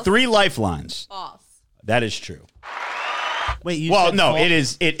false? You have False. 3 lifelines. False. That is true. Wait, you Well, said no,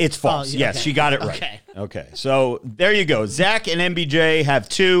 false? it's false. yeah, Yes, okay. she got it right. Okay. Okay. So there you go. Zach and MBJ have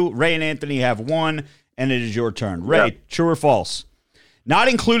 2. Ray and Anthony have 1. And it is your turn. Ray, Yeah. true or false? Not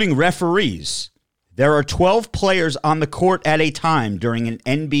including referees, there are 12 players on the court at a time during an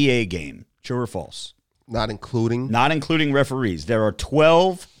NBA game. True or false? Not including. Not including referees. There are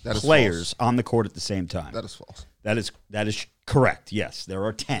 12 That is players on the court at the same time. That is false. That is correct. Yes, there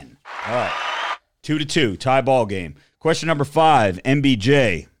are 10. All right. 2-2, tie ball game. Question number 5,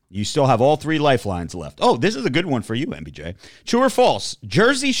 MBJ. You still have all 3 lifelines left. Oh, this is a good one for you, MBJ. True or false?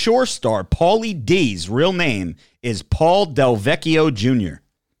 Jersey Shore star Paulie D's real name is Paul Del Vecchio Jr.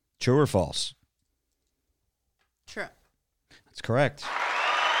 True or false? True. That's correct.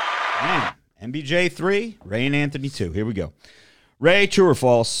 Man, MBJ 3, Ray and Anthony 2. Here we go. Ray, true or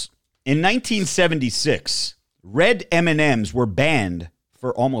false? In 1976, red M&Ms were banned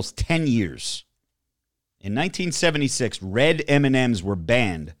for almost 10 years. In 1976, red M&Ms were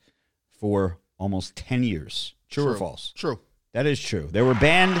banned for almost 10 years. True or false? True. That is true. They were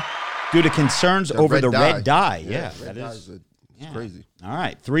banned due to concerns The over red the dye. red dye. Yeah, red that dye is. it's Yeah. crazy. All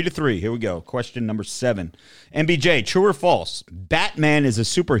right, 3-3. Here we go. Question number 7. MBJ, true or false? Batman is a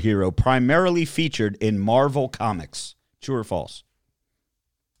superhero primarily featured in Marvel Comics. True or false?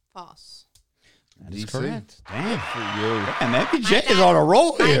 False. That is DC. correct. Damn. For you. Damn, My MBJ is dad- on a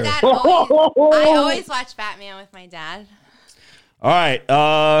roll My here. dad I always watch Batman with my dad. All right,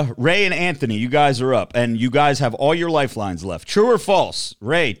 Ray and Anthony, you guys are up, and you guys have all your lifelines left. True or false?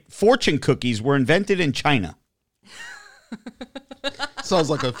 Ray, fortune cookies were invented in China.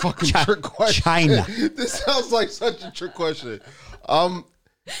 Sounds like a fucking trick question. China. This sounds like such a trick question.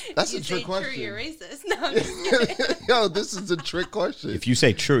 That's You a say trick question. true, you're racist. No, I'm just kidding. Yo, this is a trick question. If you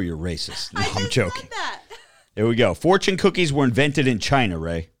say true, you're racist. No, I I'm just joking. said that. Here we go. Fortune cookies were invented in China,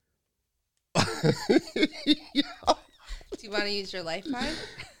 Ray. Do you want to use your lifeline?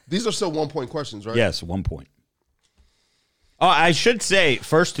 These are still 1-point questions, right? Yes, 1 point. Oh, I should say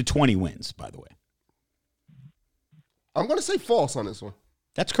first to 20 wins, by the way. I'm going to say false on this one.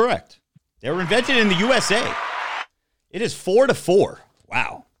 That's correct. They were invented in the USA. It is 4-4.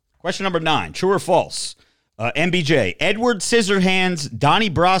 Wow. Question number 9. True or false? MBJ. Edward Scissorhands, Donnie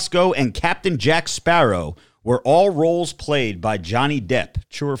Brasco, and Captain Jack Sparrow were all roles played by Johnny Depp.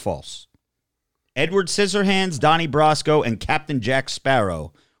 True or false? Edward Scissorhands, Donnie Brasco, and Captain Jack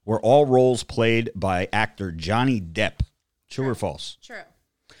Sparrow were all roles played by actor Johnny Depp. True or false? True.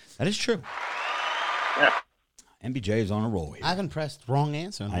 That is true. Yeah. MBJ is on a roll here. I haven't pressed wrong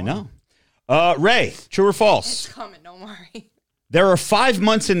answer. in a I while. know. Ray, true or false? It's coming. Don't worry. There are 5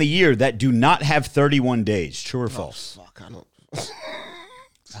 months in the year that do not have 31 days. True or false? Fuck, I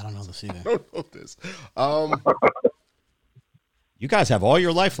I don't know this either. don't know this. You guys have all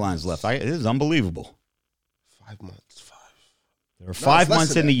your lifelines left. This is unbelievable. 5 months. 5. There are 5 less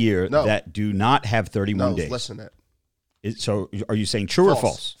months than in the that. year No. that do not have 31 No, days. it's less than that. So are you saying true or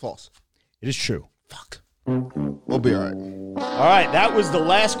false? False. It is true. Fuck. We'll be all right. All right, that was the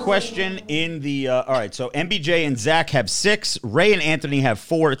last question in the. All right, so MBJ and Zach have 6. Ray and Anthony have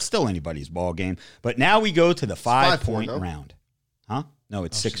 4. It's still anybody's ball game. But now we go to the 5-point no? round. Huh? No,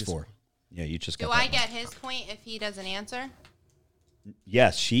 it's 6-4. Yeah, you just got Do that I one. get his point if he doesn't answer?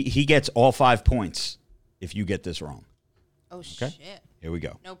 Yes, he gets all 5 points if you get this wrong. Oh, shit. Here we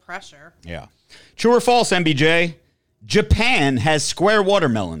go. No pressure. Yeah. True or false, MBJ? Japan has square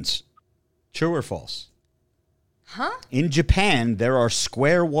watermelons. True or false? Huh? In Japan, there are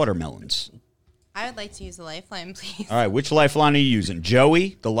square watermelons. I would like to use a lifeline, please. All right, which lifeline are you using?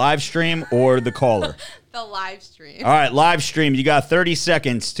 Joey, the live stream, or the caller? The live stream. All right, live stream. You got 30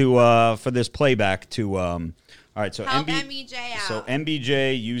 seconds to for this playback to. All right, so Help MBJ out. So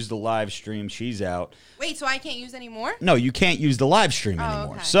MBJ used the live stream. She's out. Wait, so I can't use any more? No, you can't use the live stream Oh,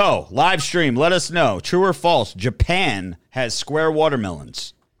 anymore. okay. So live stream, let us know. True or false? Japan has square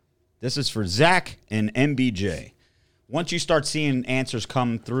watermelons. This is for Zach and MBJ. Once you start seeing answers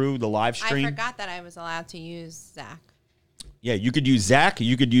come through the live stream, I forgot that I was allowed to use Zach. yeah, you could use Zach,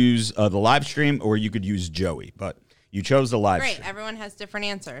 you could use the live stream, or you could use Joey. But you chose the live Great. stream. Everyone has different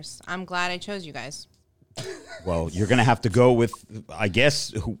answers. I'm glad I chose you guys. Well, you're going to have to go with, I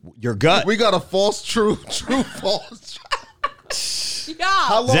guess, your gut. We got a false, true, false. Yeah.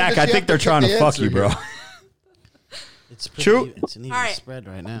 How long Zach, does she I have think they're pick trying the to fuck answer you, bro. here? It's pretty, True. It's an even All right. spread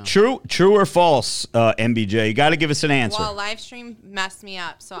right now. True or false, MBJ? You got to give us an answer. Well, live stream messed me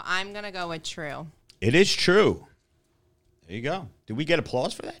up, so I'm going to go with true. It is true. There you go. Did we get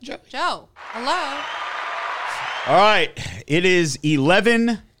applause for that, Joey? Joe, hello. All right. It is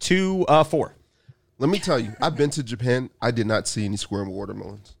 11-4. Let me tell you, I've been to Japan. I did not see any square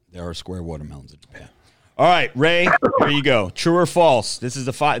watermelons. There are square watermelons in Japan. All right, Ray, here you go. True or false? This is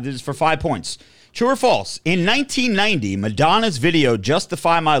for 5 points. True or false? In 1990, Madonna's video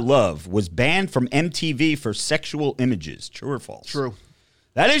 "Justify My Love" was banned from MTV for sexual images. True or false? True.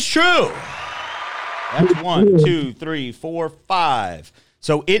 That is true. That's 1, 2, 3, 4, 5.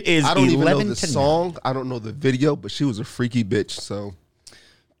 So it is I don't 11 even know the to song. I don't know the video, but she was a freaky bitch. So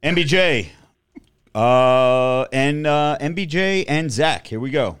 9. MBJ. MBJ and Zach. Here we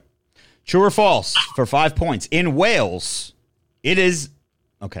go. True or false for 5 points. In Wales, it is.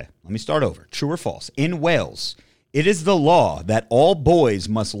 Okay, let me start over. True or false? In Wales, it is the law that all boys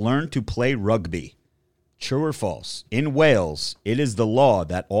must learn to play rugby. True or false? In Wales, it is the law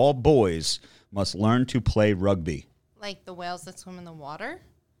that all boys must learn to play rugby. Like the whales that swim in the water?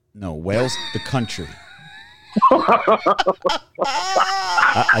 No, Wales, the country.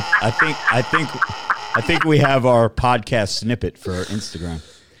 I think we have our podcast snippet for Instagram.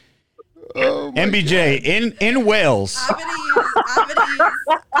 oh my MBJ in Wales.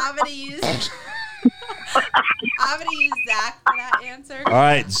 I'm gonna use Zach for that answer. All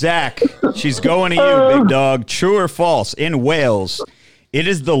right, Zach, she's going to you, big dog. True or false? In Wales, it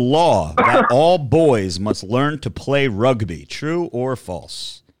is the law that all boys must learn to play rugby. True or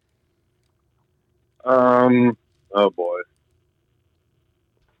false? Oh boy.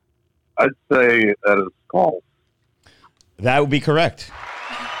 I'd say that is false. That would be correct.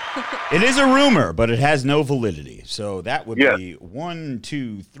 It is a rumor, but it has no validity. So that would Yeah. be 1,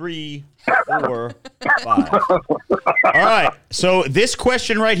 2, 3, 4, 5. All right. So this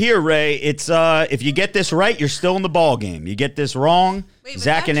question right here, Ray, it's if you get this right, you're still in the ball game. You get this wrong, Wait, was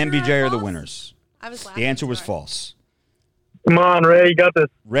Zach that and true or MBJ are the false? winners. I was The answer was sorry. false. Come on, Ray, you got this.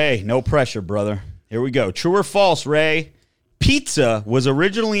 Ray, no pressure, brother. Here we go. True or false, Ray? Pizza was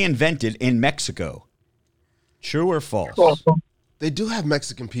originally invented in Mexico. True or false? They do have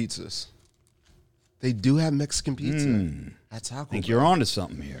Mexican pizzas. They do have Mexican pizza. That's how I think you're onto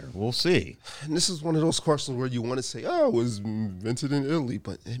something here. We'll see. And this is one of those questions where you want to say, "Oh, it was invented in Italy,"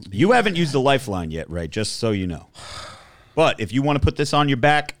 but You haven't used the lifeline yet, Ray, just so you know. But if you want to put this on your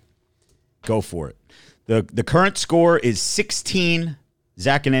back, go for it. The current score is 16,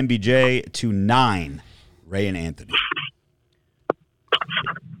 Zach and MBJ, to 9, Ray and Anthony.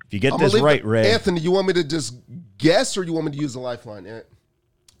 If you get I'm this gonna leave right, it- Ray. Anthony, you want me to just guess or you want me to use the lifeline?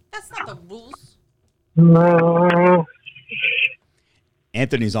 That's not the rules. No.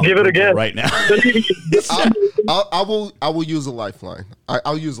 Anthony's on Give the it a Google guess. right now. I will use a lifeline.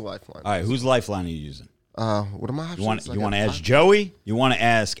 I'll use a lifeline. All right, whose lifeline are you using? What am I? You want to ask Joey? You want to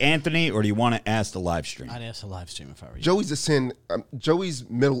ask Anthony, or do you want to ask the live stream? I'd ask the live stream if I were you. Joey's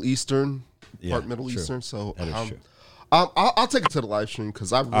Middle Eastern, Yeah, Middle true. Eastern. So That is true. I'll take it to the live stream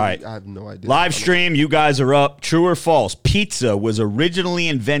because I have no idea. Live stream, you guys are up. True or false? Pizza was originally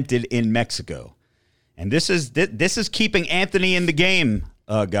invented in Mexico, and this is keeping Anthony in the game,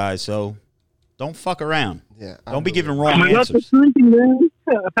 guys. So don't fuck around. Yeah, don't be I giving Oh wrong my God, answers. that's drinking, man.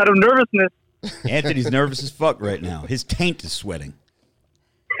 Out of nervousness. Anthony's nervous as fuck right now. His taint is sweating.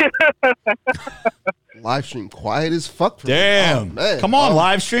 Live stream quiet as fuck. For me. Damn. Oh, man. Come on,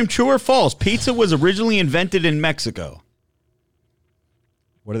 live stream. True or false? Pizza was originally invented in Mexico.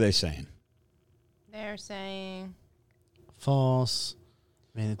 What are they saying? They're saying False.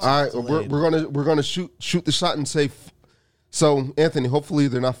 Man, it's All right, delayed. we're gonna shoot the shot and say. So Anthony, hopefully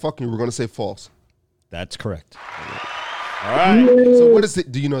they're not fucking. We're gonna say false. That's correct. All right. So what is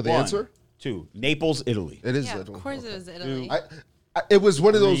it? Do you know the 1, answer? 2. Naples, Italy. It is. yeah, Italy. of course it was Italy. It was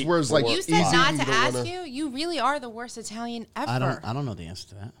one of those 3, words like 4, You said easy, not you to don't ask wanna- you. You really are the worst Italian ever. I don't know the answer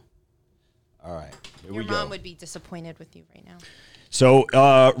to that. All right. Here Your we mom go. would be disappointed with you right now. So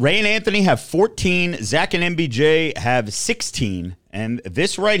Ray and Anthony have 14. Zach and MBJ have 16. And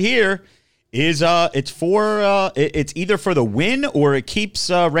this right here is it's either for the win or it keeps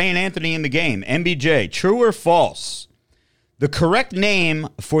Ray and Anthony in the game. MBJ, true or false? The correct name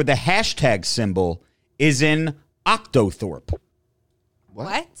for the hashtag symbol is in Octothorpe.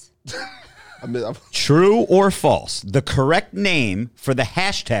 What? True or false? The correct name for the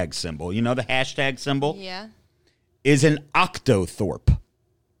hashtag symbol, you know the hashtag symbol, Yeah. is an Octothorpe.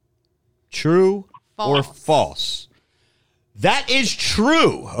 True or False. false? That is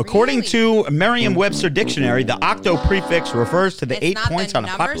true. According to Merriam-Webster Dictionary, the octo prefix refers to the It's 8 not the points on a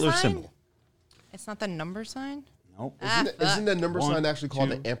number popular sign? symbol. It's not the number sign? Nope. Isn't the number 1, sign actually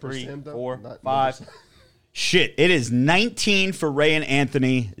called 2, the ampersand? 3, though? 4, Not number 5. sign. Shit, it is 19 for Ray and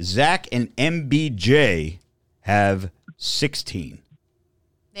Anthony. Zach and MBJ have 16.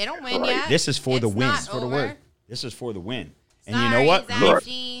 They don't win yet. This is for the It's win. not It's for the over. win. This is for the win. And Sorry, you know what? Zach Look,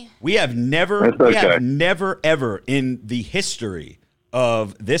 G. we have never ever in the history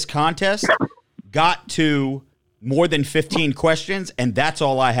of this contest got to more than 15 questions, and that's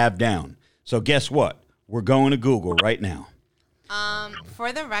all I have down. So guess what? We're going to Google right now.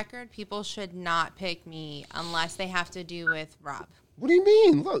 For the record, people should not pick me unless they have to do with Rob. What do you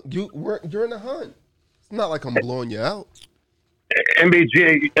mean? Look, you're in the hunt. It's not like I'm blowing you out.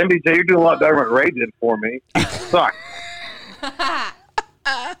 MBJ, you're doing a lot better than Ray did for me. Suck. All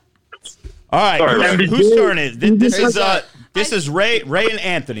right, Sorry, whose turn is this? This Hey, is Zach. this is Ray and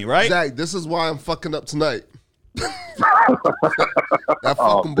Anthony, right? Zach, this is why I'm fucking up tonight. That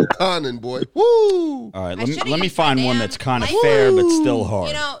fucking Buchanan, boy. Woo! All right, I should've let me used my find one damn that's kind of lifeline. fair but still hard.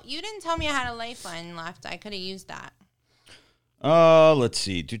 You know, you didn't tell me I had a lifeline left. I could have used that. Let's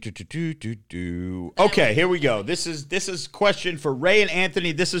see. Okay, here we go. This is question for Ray and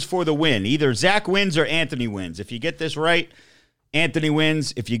Anthony. This is for the win. Either Zach wins or Anthony wins. If you get this right, Anthony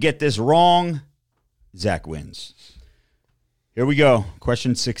wins. If you get this wrong, Zach wins. Here we go.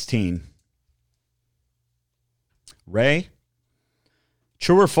 Question 16. Ray,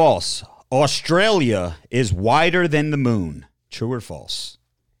 true or false? Australia is wider than the moon. True or false?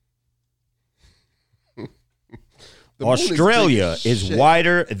 The moon is big Australia as is shit.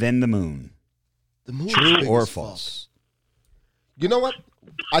 wider than the moon. The moon is True big or as fuck. false? You know what?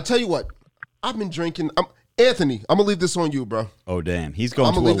 I tell you what. I've been drinking. Anthony, I'm gonna leave this on you, bro. Oh damn, he's going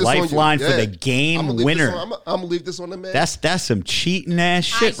I'm to gonna a leave this on you. lifeline for Yeah. the game I'm winner. I'm gonna leave this on the man. That's some cheating ass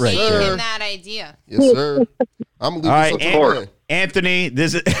shit I right gave there. him that idea. Yes, sir. I'm gonna leave All right, this on the man. Anthony,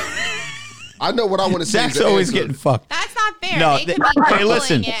 this is I know what I want to say. Zach's is the always answer. getting fucked. That's not fair. No, they could be hey, Googling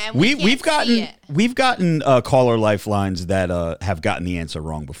listen, it and we we've can't see gotten it. caller lifelines that have gotten the answer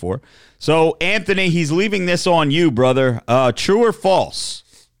wrong before. So Anthony, he's leaving this on you, brother. True or false?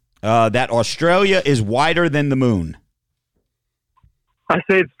 That Australia is wider than the moon. I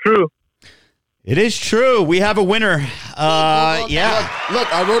say it's true. It is true. We have a winner. Yeah.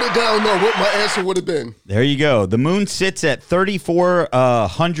 Look, I wrote it down. No, what my answer would have been. There you go. The moon sits at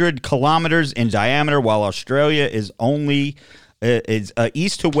 3,400 kilometers in diameter, while Australia is only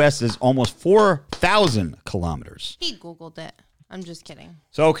east to west is almost 4,000 kilometers. He Googled it. I'm just kidding.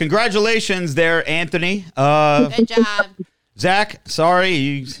 So congratulations there, Anthony. Good job. Zach, sorry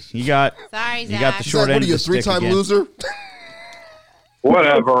you got Sorry, you Zach. got the short Zach, end what are you, a of the stick three-time again. loser?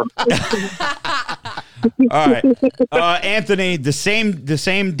 Whatever. All right, Anthony, the same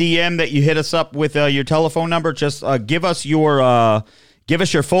DM that you hit us up with your telephone number. Just give us your Give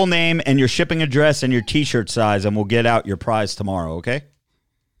us your full name and your shipping address and your T-shirt size, and we'll get out your prize tomorrow, okay?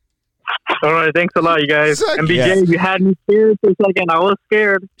 All right, thanks a lot, you guys. Zach, And BJ, yes. you had me scared for a second. I was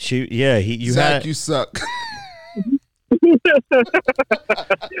scared. Zach, you suck. All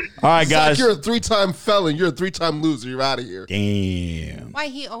right, guys. Zach, you're a 3-time felon. You're a 3-time loser. You're out of here. Damn. Why,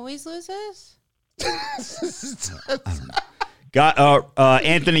 he always loses?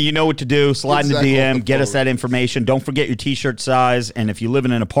 Anthony, you know what to do. Slide in the Exactly on DM. the Get us phone. that information. Don't forget your T-shirt size. And if you live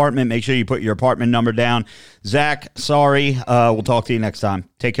in an apartment, make sure you put your apartment number down. Zach, sorry. We'll talk to you next time.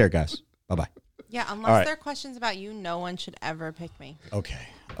 Take care, guys. Bye-bye. Yeah, unless All right. there are questions about you, no one should ever pick me. Okay.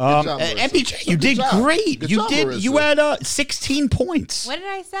 job, Marissa. MPJ, you Good did job. great. Good You job, did. Marissa. You had 16 points. What did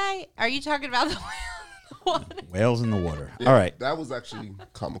I say? Are you talking about the whale? Whales in the water. Yeah, All right. That was actually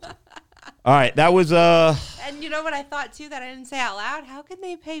comical. All right. That was And you know what I thought too that I didn't say out loud? How can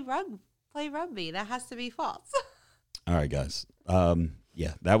they play rugby? That has to be false. All right, guys.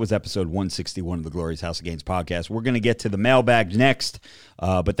 Yeah, that was episode 161 of the Glorious House of Gains podcast. We're going to get to the mailbag next,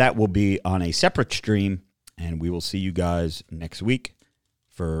 but that will be on a separate stream, and we will see you guys next week.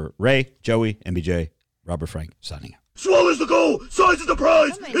 For Ray, Joey, MBJ, Robert Frank, signing out. Swallows the goal, size is the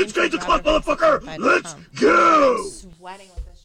prize. Somebody It's named Gates o'clock, Robert motherfucker. Frank. Let's go. Sweating with this.